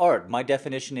 So, art, my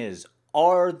definition is,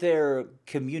 are there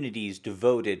communities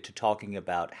devoted to talking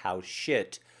about how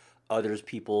shit others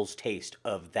people's taste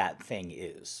of that thing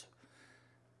is?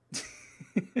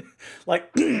 like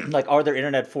are there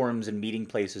internet forums and meeting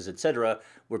places, etc.,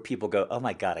 where people go, oh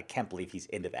my god, I can't believe he's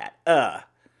into that.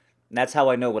 And that's how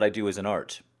I know what I do is an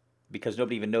art. Because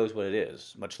nobody even knows what it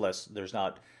is, much less there's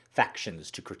not factions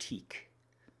to critique.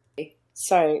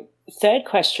 So, third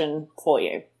question for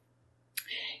you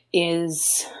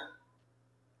is,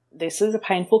 this is a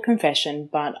painful confession,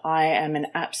 but I am an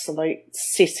absolute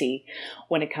sissy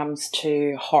when it comes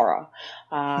to horror.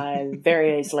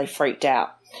 Very easily freaked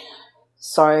out.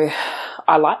 So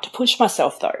I like to push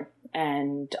myself though,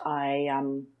 and I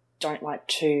don't like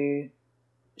to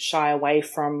shy away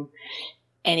from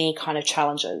any kind of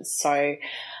challenges. So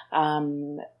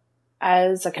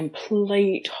as a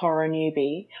complete horror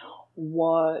newbie,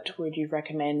 what would you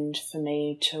recommend for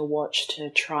me to watch to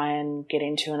try and get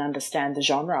into and understand the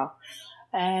genre?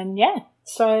 And yeah,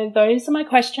 so those are my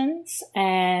questions,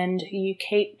 and you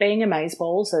keep being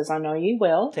amazeballs, as I know you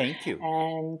will. Thank you.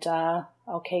 And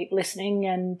I'll keep listening,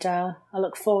 and I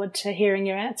look forward to hearing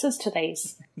your answers to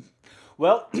these.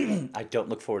 Well, I don't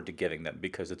look forward to giving them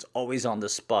because it's always on the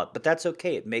spot, but that's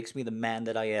okay. It makes me the man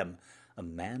that I am, a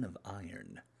man of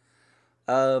iron.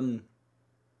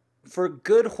 For a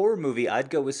good horror movie,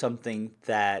 I'd go with something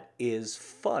that is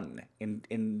fun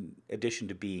in addition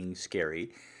to being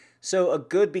scary. So a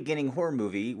good beginning horror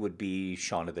movie would be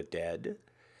Shaun of the Dead.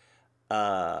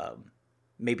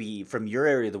 Maybe from your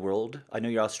area of the world, I know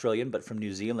you're Australian, but from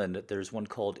New Zealand, there's one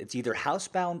called, it's either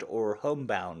Housebound or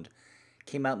Homebound.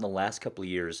 Came out in the last couple of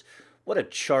years. What a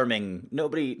charming,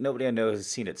 nobody I know has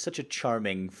seen it. Such a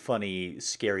charming, funny,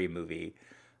 scary movie.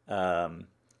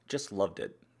 Just loved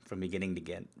it. From beginning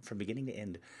to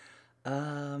end.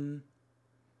 And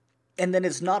then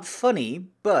it's not funny,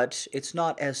 but it's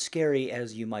not as scary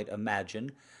as you might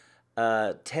imagine.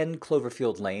 10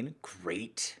 Cloverfield Lane,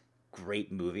 great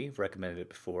movie. I've recommended it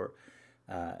before.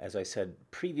 As I said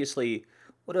previously,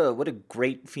 what a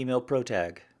great female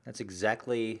protag. That's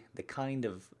exactly the kind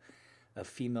of a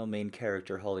female main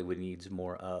character Hollywood needs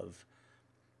more of.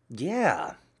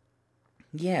 Yeah.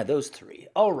 Yeah, those three.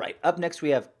 All right. Up next, we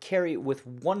have Carrie with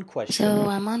one question. So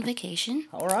I'm on vacation.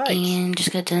 All right. And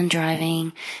just got done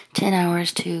driving 10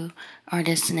 hours to our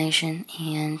destination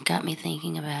and got me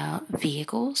thinking about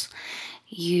vehicles.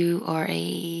 You are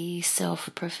a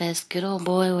self-professed good old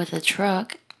boy with a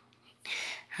truck.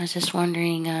 I was just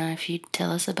wondering if you'd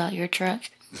tell us about your truck.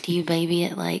 Do you baby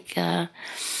it like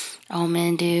all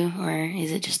men do, or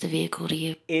is it just a vehicle to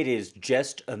you? It is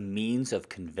just a means of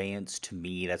conveyance to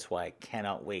me. That's why I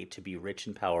cannot wait to be rich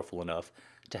and powerful enough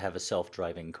to have a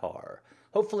self-driving car.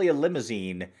 Hopefully a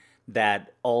limousine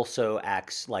that also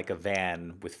acts like a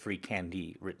van with free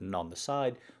candy written on the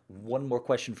side. One more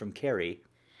question from Carrie.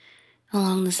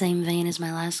 Along the same vein as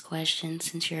my last question,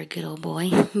 since you're a good old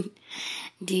boy,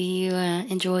 do you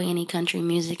enjoy any country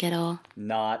music at all?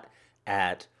 Not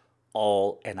at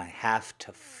all, and I have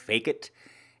to fake it.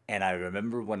 And I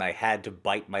remember when I had to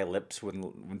bite my lips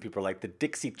when people were like, the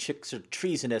Dixie Chicks are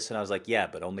treasonous, and I was like, yeah,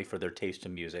 but only for their taste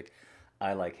in music.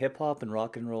 I like hip-hop and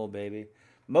rock and roll, baby.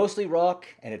 Mostly rock,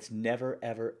 and it's never,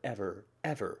 ever, ever,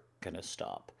 ever gonna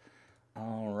stop.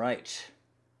 All right.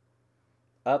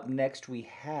 Up next, we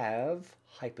have,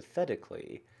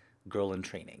 hypothetically, Girl in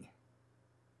Training.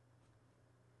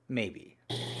 Maybe.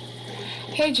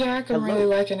 Hey Jack, I'm Hello. really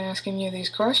liking asking you these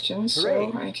questions,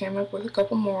 Hooray. so I came up with a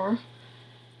couple more.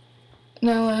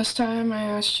 Now, last time I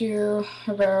asked you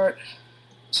about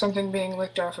something being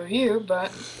licked off of you,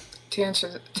 but to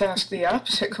ask the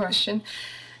opposite question,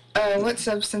 what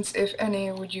substance, if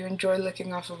any, would you enjoy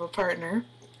licking off of a partner?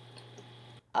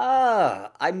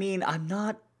 I mean, I'm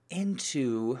not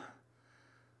into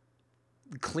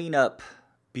cleanup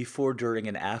before, during,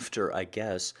 and after, I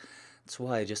guess. That's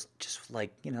why I just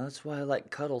like, that's why I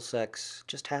like cuddle sex.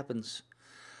 Just happens.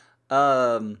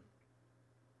 Um,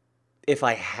 if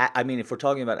if we're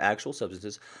talking about actual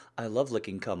substances, I love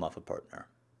licking cum off a partner.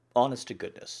 Honest to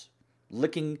goodness.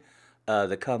 Licking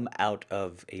the cum out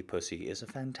of a pussy is a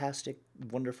fantastic,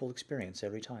 wonderful experience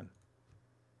every time.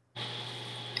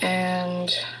 And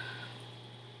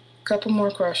a couple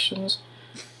more questions.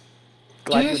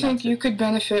 Glad Do you think announced you it. could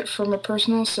benefit from a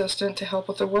personal assistant to help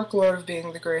with the workload of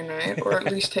being the Grey Knight, or at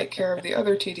least take care of the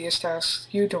other tedious tasks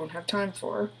you don't have time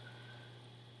for?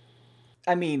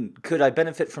 I mean, could I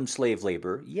benefit from slave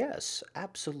labor? Yes,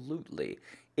 absolutely.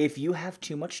 If you have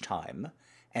too much time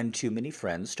and too many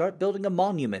friends, start building a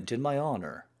monument in my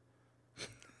honor.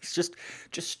 Just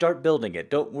start building it.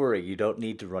 Don't worry, you don't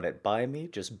need to run it by me.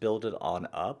 Just build it on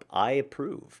up. I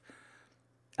approve.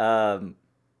 Um,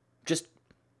 just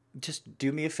just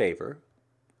do me a favor.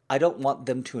 I don't want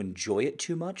them to enjoy it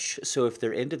too much, so if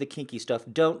they're into the kinky stuff,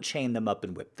 don't chain them up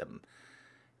and whip them.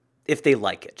 If they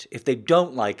like it. If they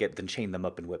don't like it, then chain them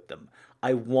up and whip them.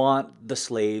 I want the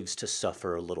slaves to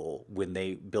suffer a little when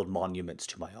they build monuments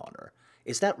to my honor.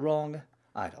 Is that wrong?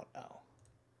 I don't know.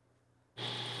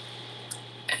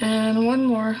 And one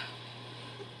more.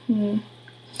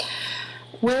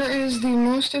 Where is the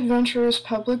most adventurous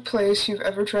public place you've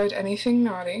ever tried anything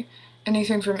naughty?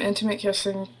 Anything from intimate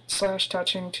kissing /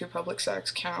 touching to public sex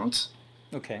counts.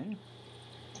 Okay.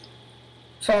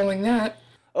 Following that,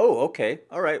 Oh, okay.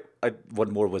 All right.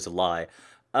 One more was a lie.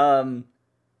 Well,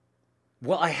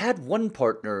 I had one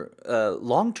partner,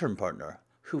 long-term partner,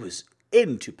 who was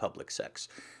into public sex.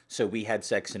 So we had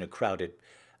sex in a crowded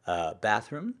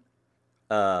bathroom.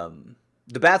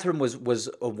 The bathroom was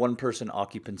a one-person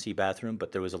occupancy bathroom,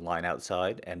 but there was a line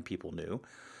outside, and people knew.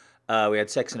 We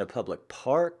had sex in a public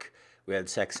park. We had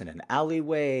sex in an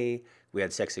alleyway. We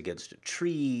had sex against a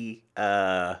tree.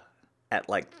 At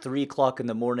like 3 o'clock in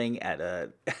the morning at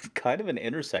a kind of an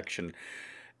intersection,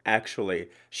 actually.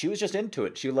 She was just into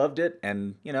it. She loved it,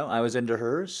 and, I was into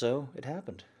her, so it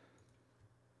happened.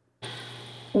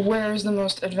 where is the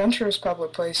most adventurous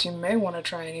public place you may want to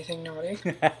try anything naughty?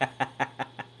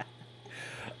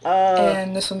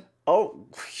 And this one, Oh,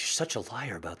 you're such a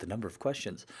liar about the number of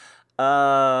questions.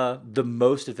 The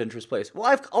most adventurous place. Well,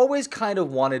 I've always kind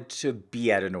of wanted to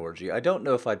be at an orgy. I don't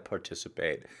know if I'd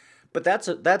participate, but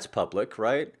that's public,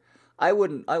 right? I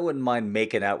wouldn't mind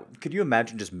making out. Could you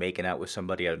imagine just making out with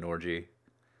somebody at an orgy?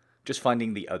 Just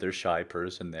finding the other shy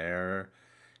person there.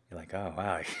 You're like, oh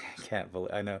wow, I can't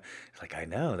believe. I know. Like, I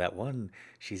know that one.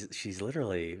 She's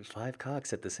literally 5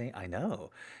 cocks at the same. I know.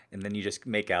 And then you just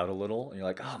make out a little, and you're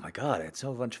like, oh my god, it's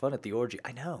so much fun at the orgy.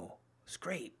 I know. It's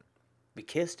great. We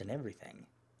kissed and everything.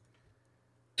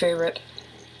 favorite.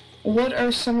 What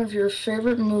are some of your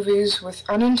favorite movies with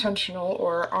unintentional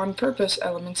or on purpose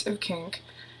elements of kink?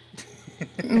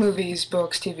 Movies,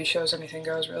 books, TV shows, anything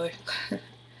goes, really.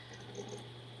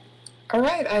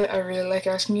 Alright, I really like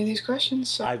asking you these questions,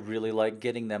 so I really like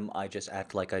getting them. I just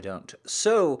act like I don't.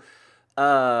 So,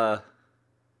 uh,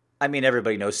 I mean,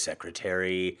 everybody knows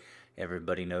Secretary.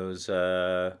 Everybody knows,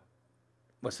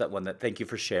 what's that one that, Thank You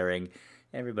for Sharing.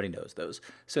 Everybody knows those.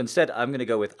 So instead, I'm going to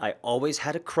go with I always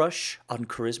had a crush on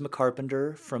Charisma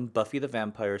Carpenter from Buffy the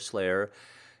Vampire Slayer.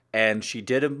 And she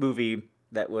did a movie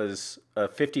that was a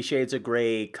 50 Shades of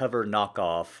Grey cover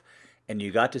knockoff. And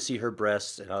you got to see her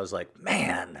breasts. And I was like,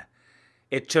 man,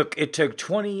 it took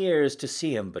 20 years to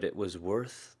see him, but it was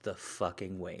worth the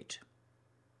fucking wait.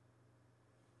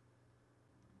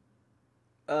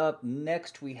 Up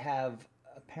next, we have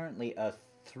apparently a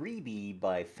 3B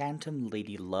by Phantom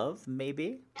Lady Love,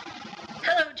 maybe?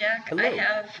 Hello, Jack. Hello.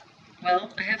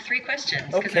 I have 3 questions.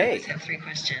 Because Okay. I always have 3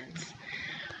 questions.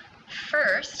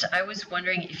 First, I was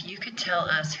wondering if you could tell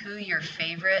us who your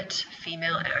favorite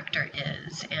female actor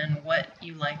is and what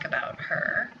you like about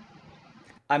her.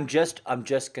 I'm just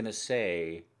gonna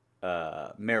say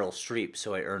Meryl Streep,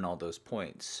 so I earn all those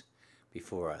points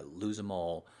before I lose them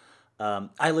all.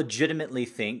 I legitimately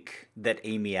think that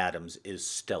Amy Adams is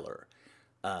stellar.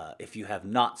 If you have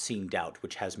not seen Doubt,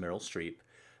 which has Meryl Streep,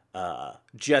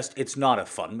 it's not a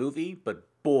fun movie, but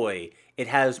boy, it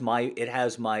has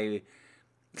my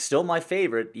still my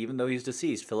favorite, even though he's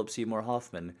deceased, Philip Seymour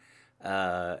Hoffman.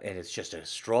 And it's just a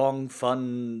strong,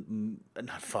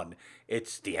 not fun.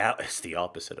 It's the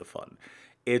opposite of fun.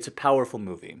 It's a powerful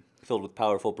movie filled with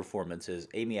powerful performances.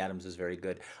 Amy Adams is very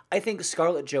good. I think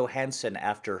Scarlett Johansson,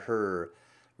 after her,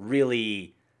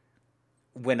 really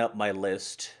went up my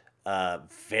list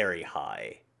very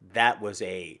high. That was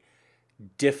a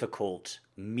difficult,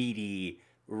 meaty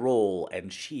role,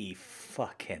 and she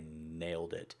fucking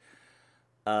nailed it.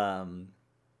 Emma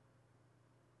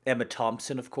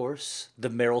Thompson, of course, the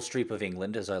Meryl Streep of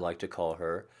England, as I like to call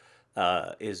her,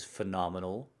 is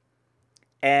phenomenal.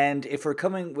 And if we're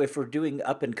doing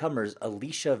up and comers,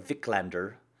 Alicia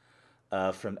Vikander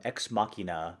from Ex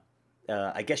Machina,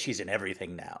 I guess she's in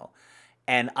everything now.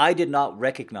 And I did not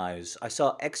recognize. I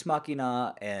saw Ex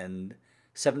Machina and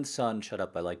Seventh Son. Shut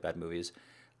up! I like bad movies.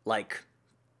 Like,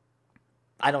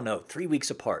 I don't know, 3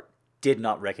 weeks apart. Did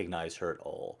not recognize her at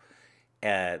all.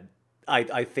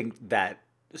 I think that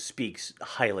speaks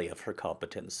highly of her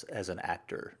competence as an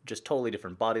actor. Just totally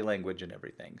different body language and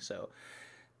everything. So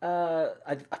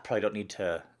I probably don't need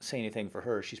to say anything for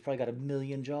her. She's probably got a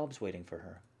million jobs waiting for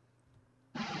her.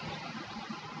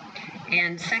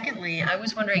 And secondly, I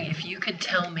was wondering if you could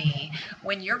tell me,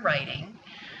 when you're writing,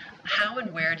 how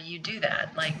and where do you do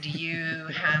that? Like, do you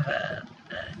have a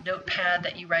notepad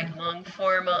that you write long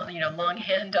form,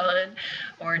 longhand on?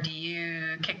 Or do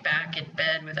you kick back in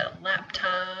bed with a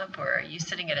laptop? Or are you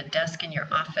sitting at a desk in your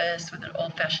office with an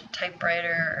old-fashioned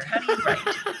typewriter? Or how do you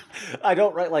write? I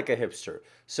don't write like a hipster.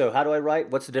 So how do I write?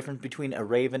 What's the difference between a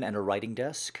raven and a writing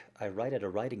desk? I write at a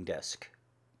writing desk.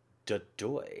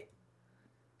 Da-doy.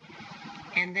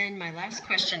 And then my last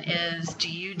question is,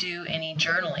 do you do any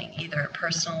journaling, either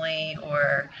personally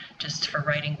or just for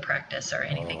writing practice or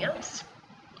anything else?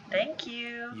 Thank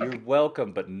you. You're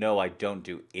welcome, but no, I don't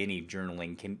do any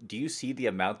journaling. Do you see the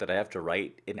amount that I have to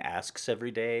write in asks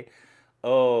every day?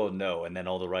 Oh, no. And then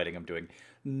all the writing I'm doing.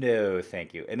 No,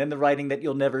 thank you. And then the writing that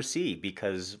you'll never see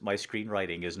because my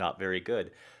screenwriting is not very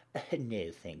good.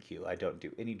 No, thank you. I don't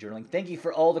do any journaling. Thank you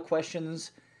for all the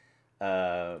questions.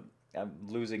 I'm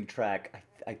losing track.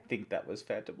 I think that was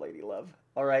Phantom Lady Love.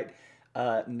 All right.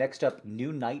 Next up,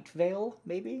 New Night Vale,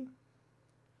 maybe?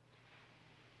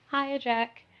 Hiya,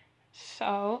 Jack.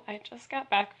 So, I just got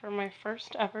back from my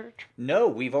first ever No,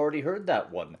 we've already heard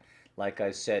that one. Like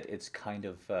I said, it's kind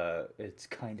of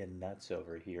nuts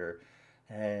over here.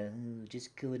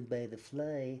 Just going by the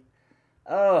fly.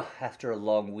 Oh, after a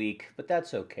long week, but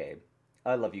that's okay.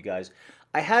 I love you guys.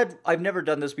 I've never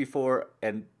done this before,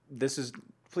 and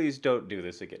please don't do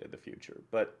this again in the future,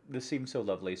 but this seems so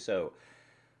lovely. So,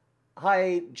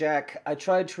 hi, Jack. I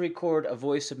tried to record a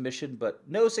voice submission, but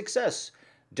no success.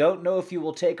 Don't know if you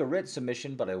will take a written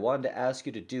submission, but I wanted to ask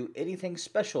you to do anything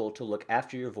special to look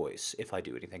after your voice, if I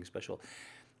do anything special.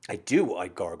 I do. I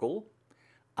gargle.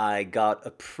 I got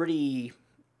a pretty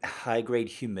high-grade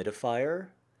humidifier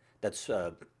that's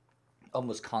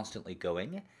almost constantly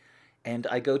going, and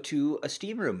I go to a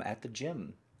steam room at the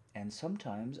gym, and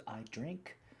sometimes I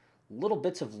drink little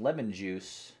bits of lemon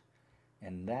juice,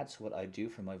 and that's what I do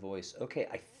for my voice. Okay,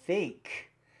 I think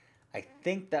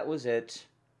that was it.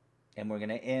 And we're going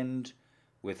to end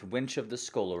with Winch of the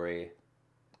Scullery.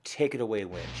 Take it away,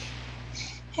 Winch.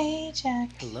 Hey, Jack.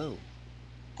 Hello.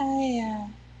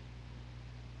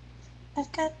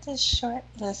 I've got this short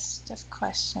list of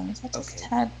questions. I just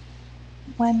Okay. had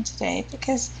one today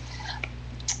because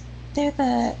they're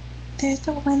the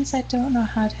ones I don't know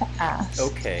how to ask.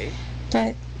 Okay.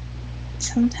 But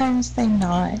sometimes they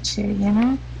gnaw at you, you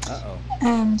know? Uh-oh.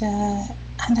 And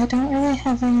I don't really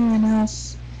have anyone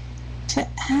else to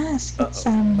ask. It's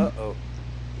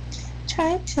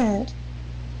tried to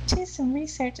do some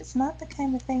research. It's not the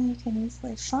kind of thing you can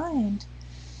easily find.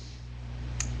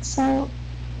 So,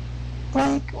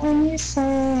 like, when you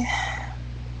say,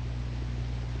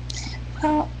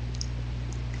 well,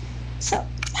 so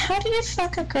how do you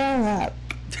fuck a girl up?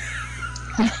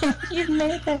 You've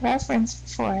made the reference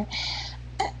before.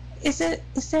 Is there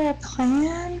a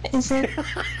plan? Is it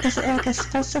like a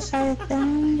specified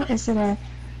thing? Is it a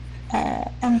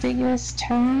ambiguous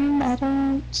term? I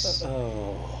don't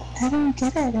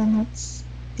get it, and it's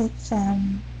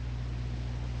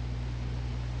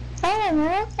I don't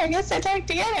know. I guess I'd like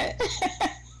to get it.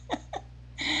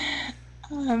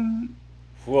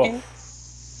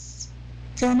 It's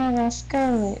been a rough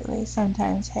go lately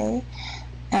sometimes, hey?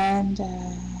 And,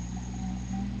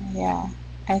 yeah,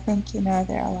 I think,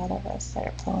 there are a lot of us that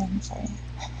are pulling for you.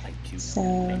 I do know. So,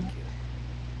 Thank you.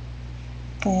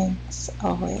 thanks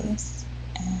always,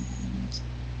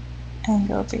 and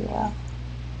go be well.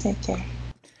 Take care.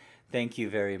 Thank you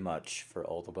very much for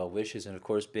all the well wishes, and of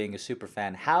course, being a super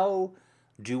fan. How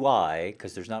do I,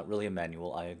 because there's not really a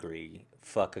manual, I agree,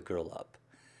 fuck a girl up?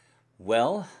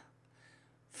 Well,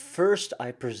 first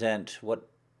I present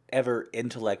whatever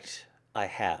intellect I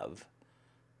have.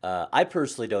 I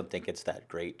personally don't think it's that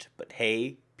great, but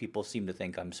hey, people seem to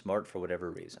think I'm smart for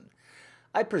whatever reason.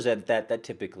 I present that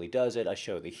typically does it. I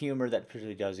show the humor, that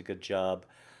typically does a good job.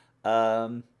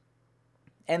 And,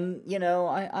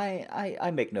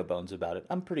 I make no bones about it.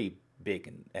 I'm pretty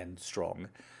big and strong.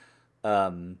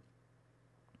 I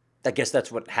guess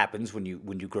that's what happens when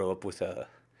you grow up with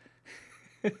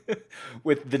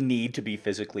with the need to be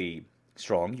physically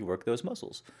strong. You work those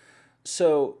muscles.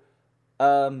 So,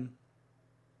 after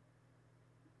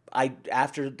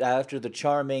the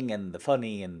charming and the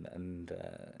funny and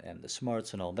the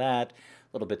smarts and all that,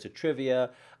 little bits of trivia,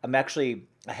 I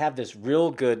have this real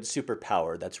good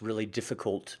superpower that's really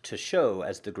difficult to show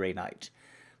as the Grey Knight.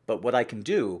 But what I can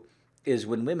do is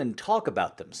when women talk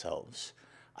about themselves,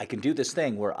 I can do this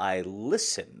thing where I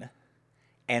listen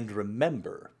and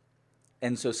remember.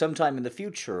 And so sometime in the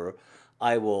future,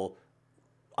 I will,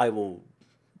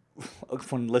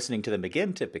 when listening to them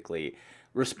again typically,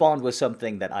 respond with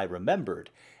something that I remembered.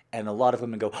 And a lot of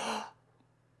women go, oh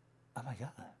my God,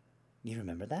 you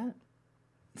remember that?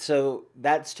 So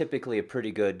that's typically a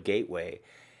pretty good gateway.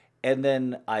 And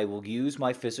then I will use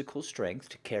my physical strength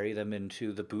to carry them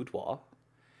into the boudoir,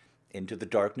 into the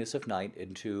darkness of night,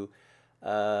 into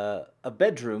a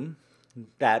bedroom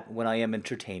that, when I am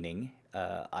entertaining,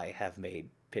 I have made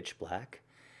pitch black.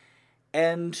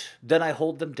 And then I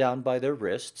hold them down by their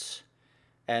wrists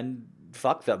and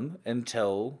fuck them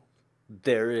until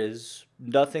there is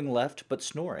nothing left but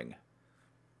snoring.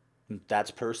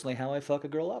 That's personally how I fuck a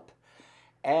girl up.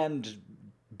 And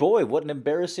boy, what an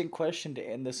embarrassing question to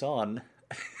end this on.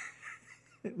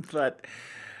 But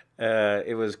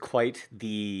it was quite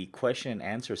the question and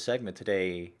answer segment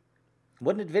today.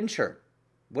 What an adventure.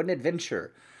 What an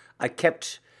adventure. I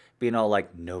kept being all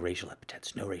like, no racial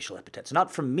epithets, no racial epithets.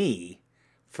 Not from me,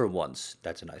 for once.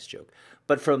 That's a nice joke.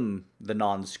 But from the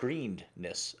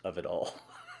non-screenedness of it all.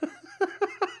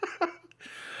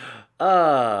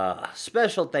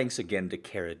 Special thanks again to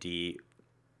Cara D.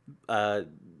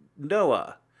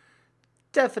 Noah.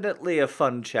 Definitely a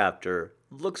fun chapter.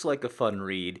 Looks like a fun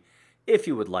read. If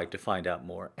you would like to find out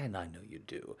more, and I know you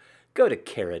do, go to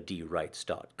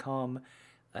caradwrites.com.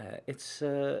 It's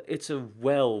a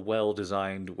well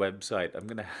designed website. I'm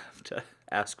gonna have to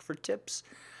ask for tips.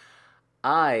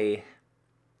 I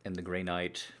am the Grey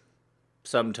Knight.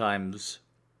 Sometimes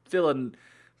feeling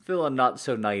not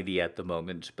so knighty at the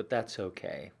moment, but that's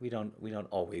okay. We don't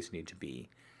always need to be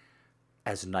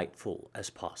as knightful as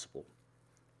possible.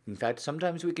 In fact,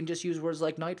 sometimes we can just use words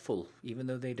like nightful, even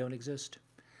though they don't exist.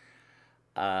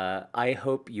 I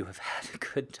hope you have had a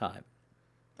good time.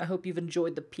 I hope you've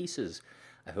enjoyed the pieces.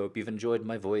 I hope you've enjoyed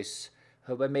my voice. I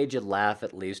hope I made you laugh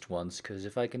at least once, because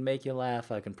if I can make you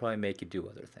laugh, I can probably make you do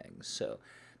other things. So,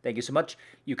 thank you so much.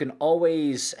 You can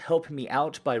always help me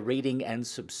out by rating and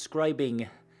subscribing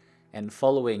and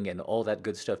following and all that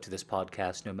good stuff to this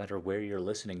podcast, no matter where you're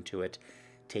listening to it.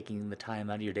 Taking the time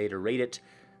out of your day to rate it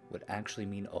would actually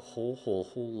mean a whole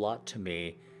lot to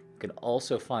me. You can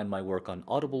also find my work on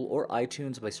Audible or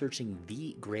iTunes by searching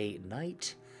The Grey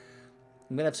Knight.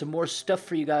 I'm going to have some more stuff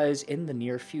for you guys in the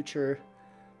near future.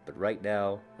 But right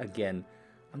now, again,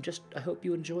 I hope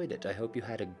you enjoyed it. I hope you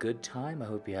had a good time. I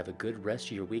hope you have a good rest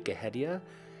of your week ahead of you.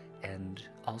 And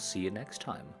I'll see you next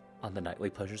time on the Nightly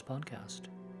Pleasures Podcast.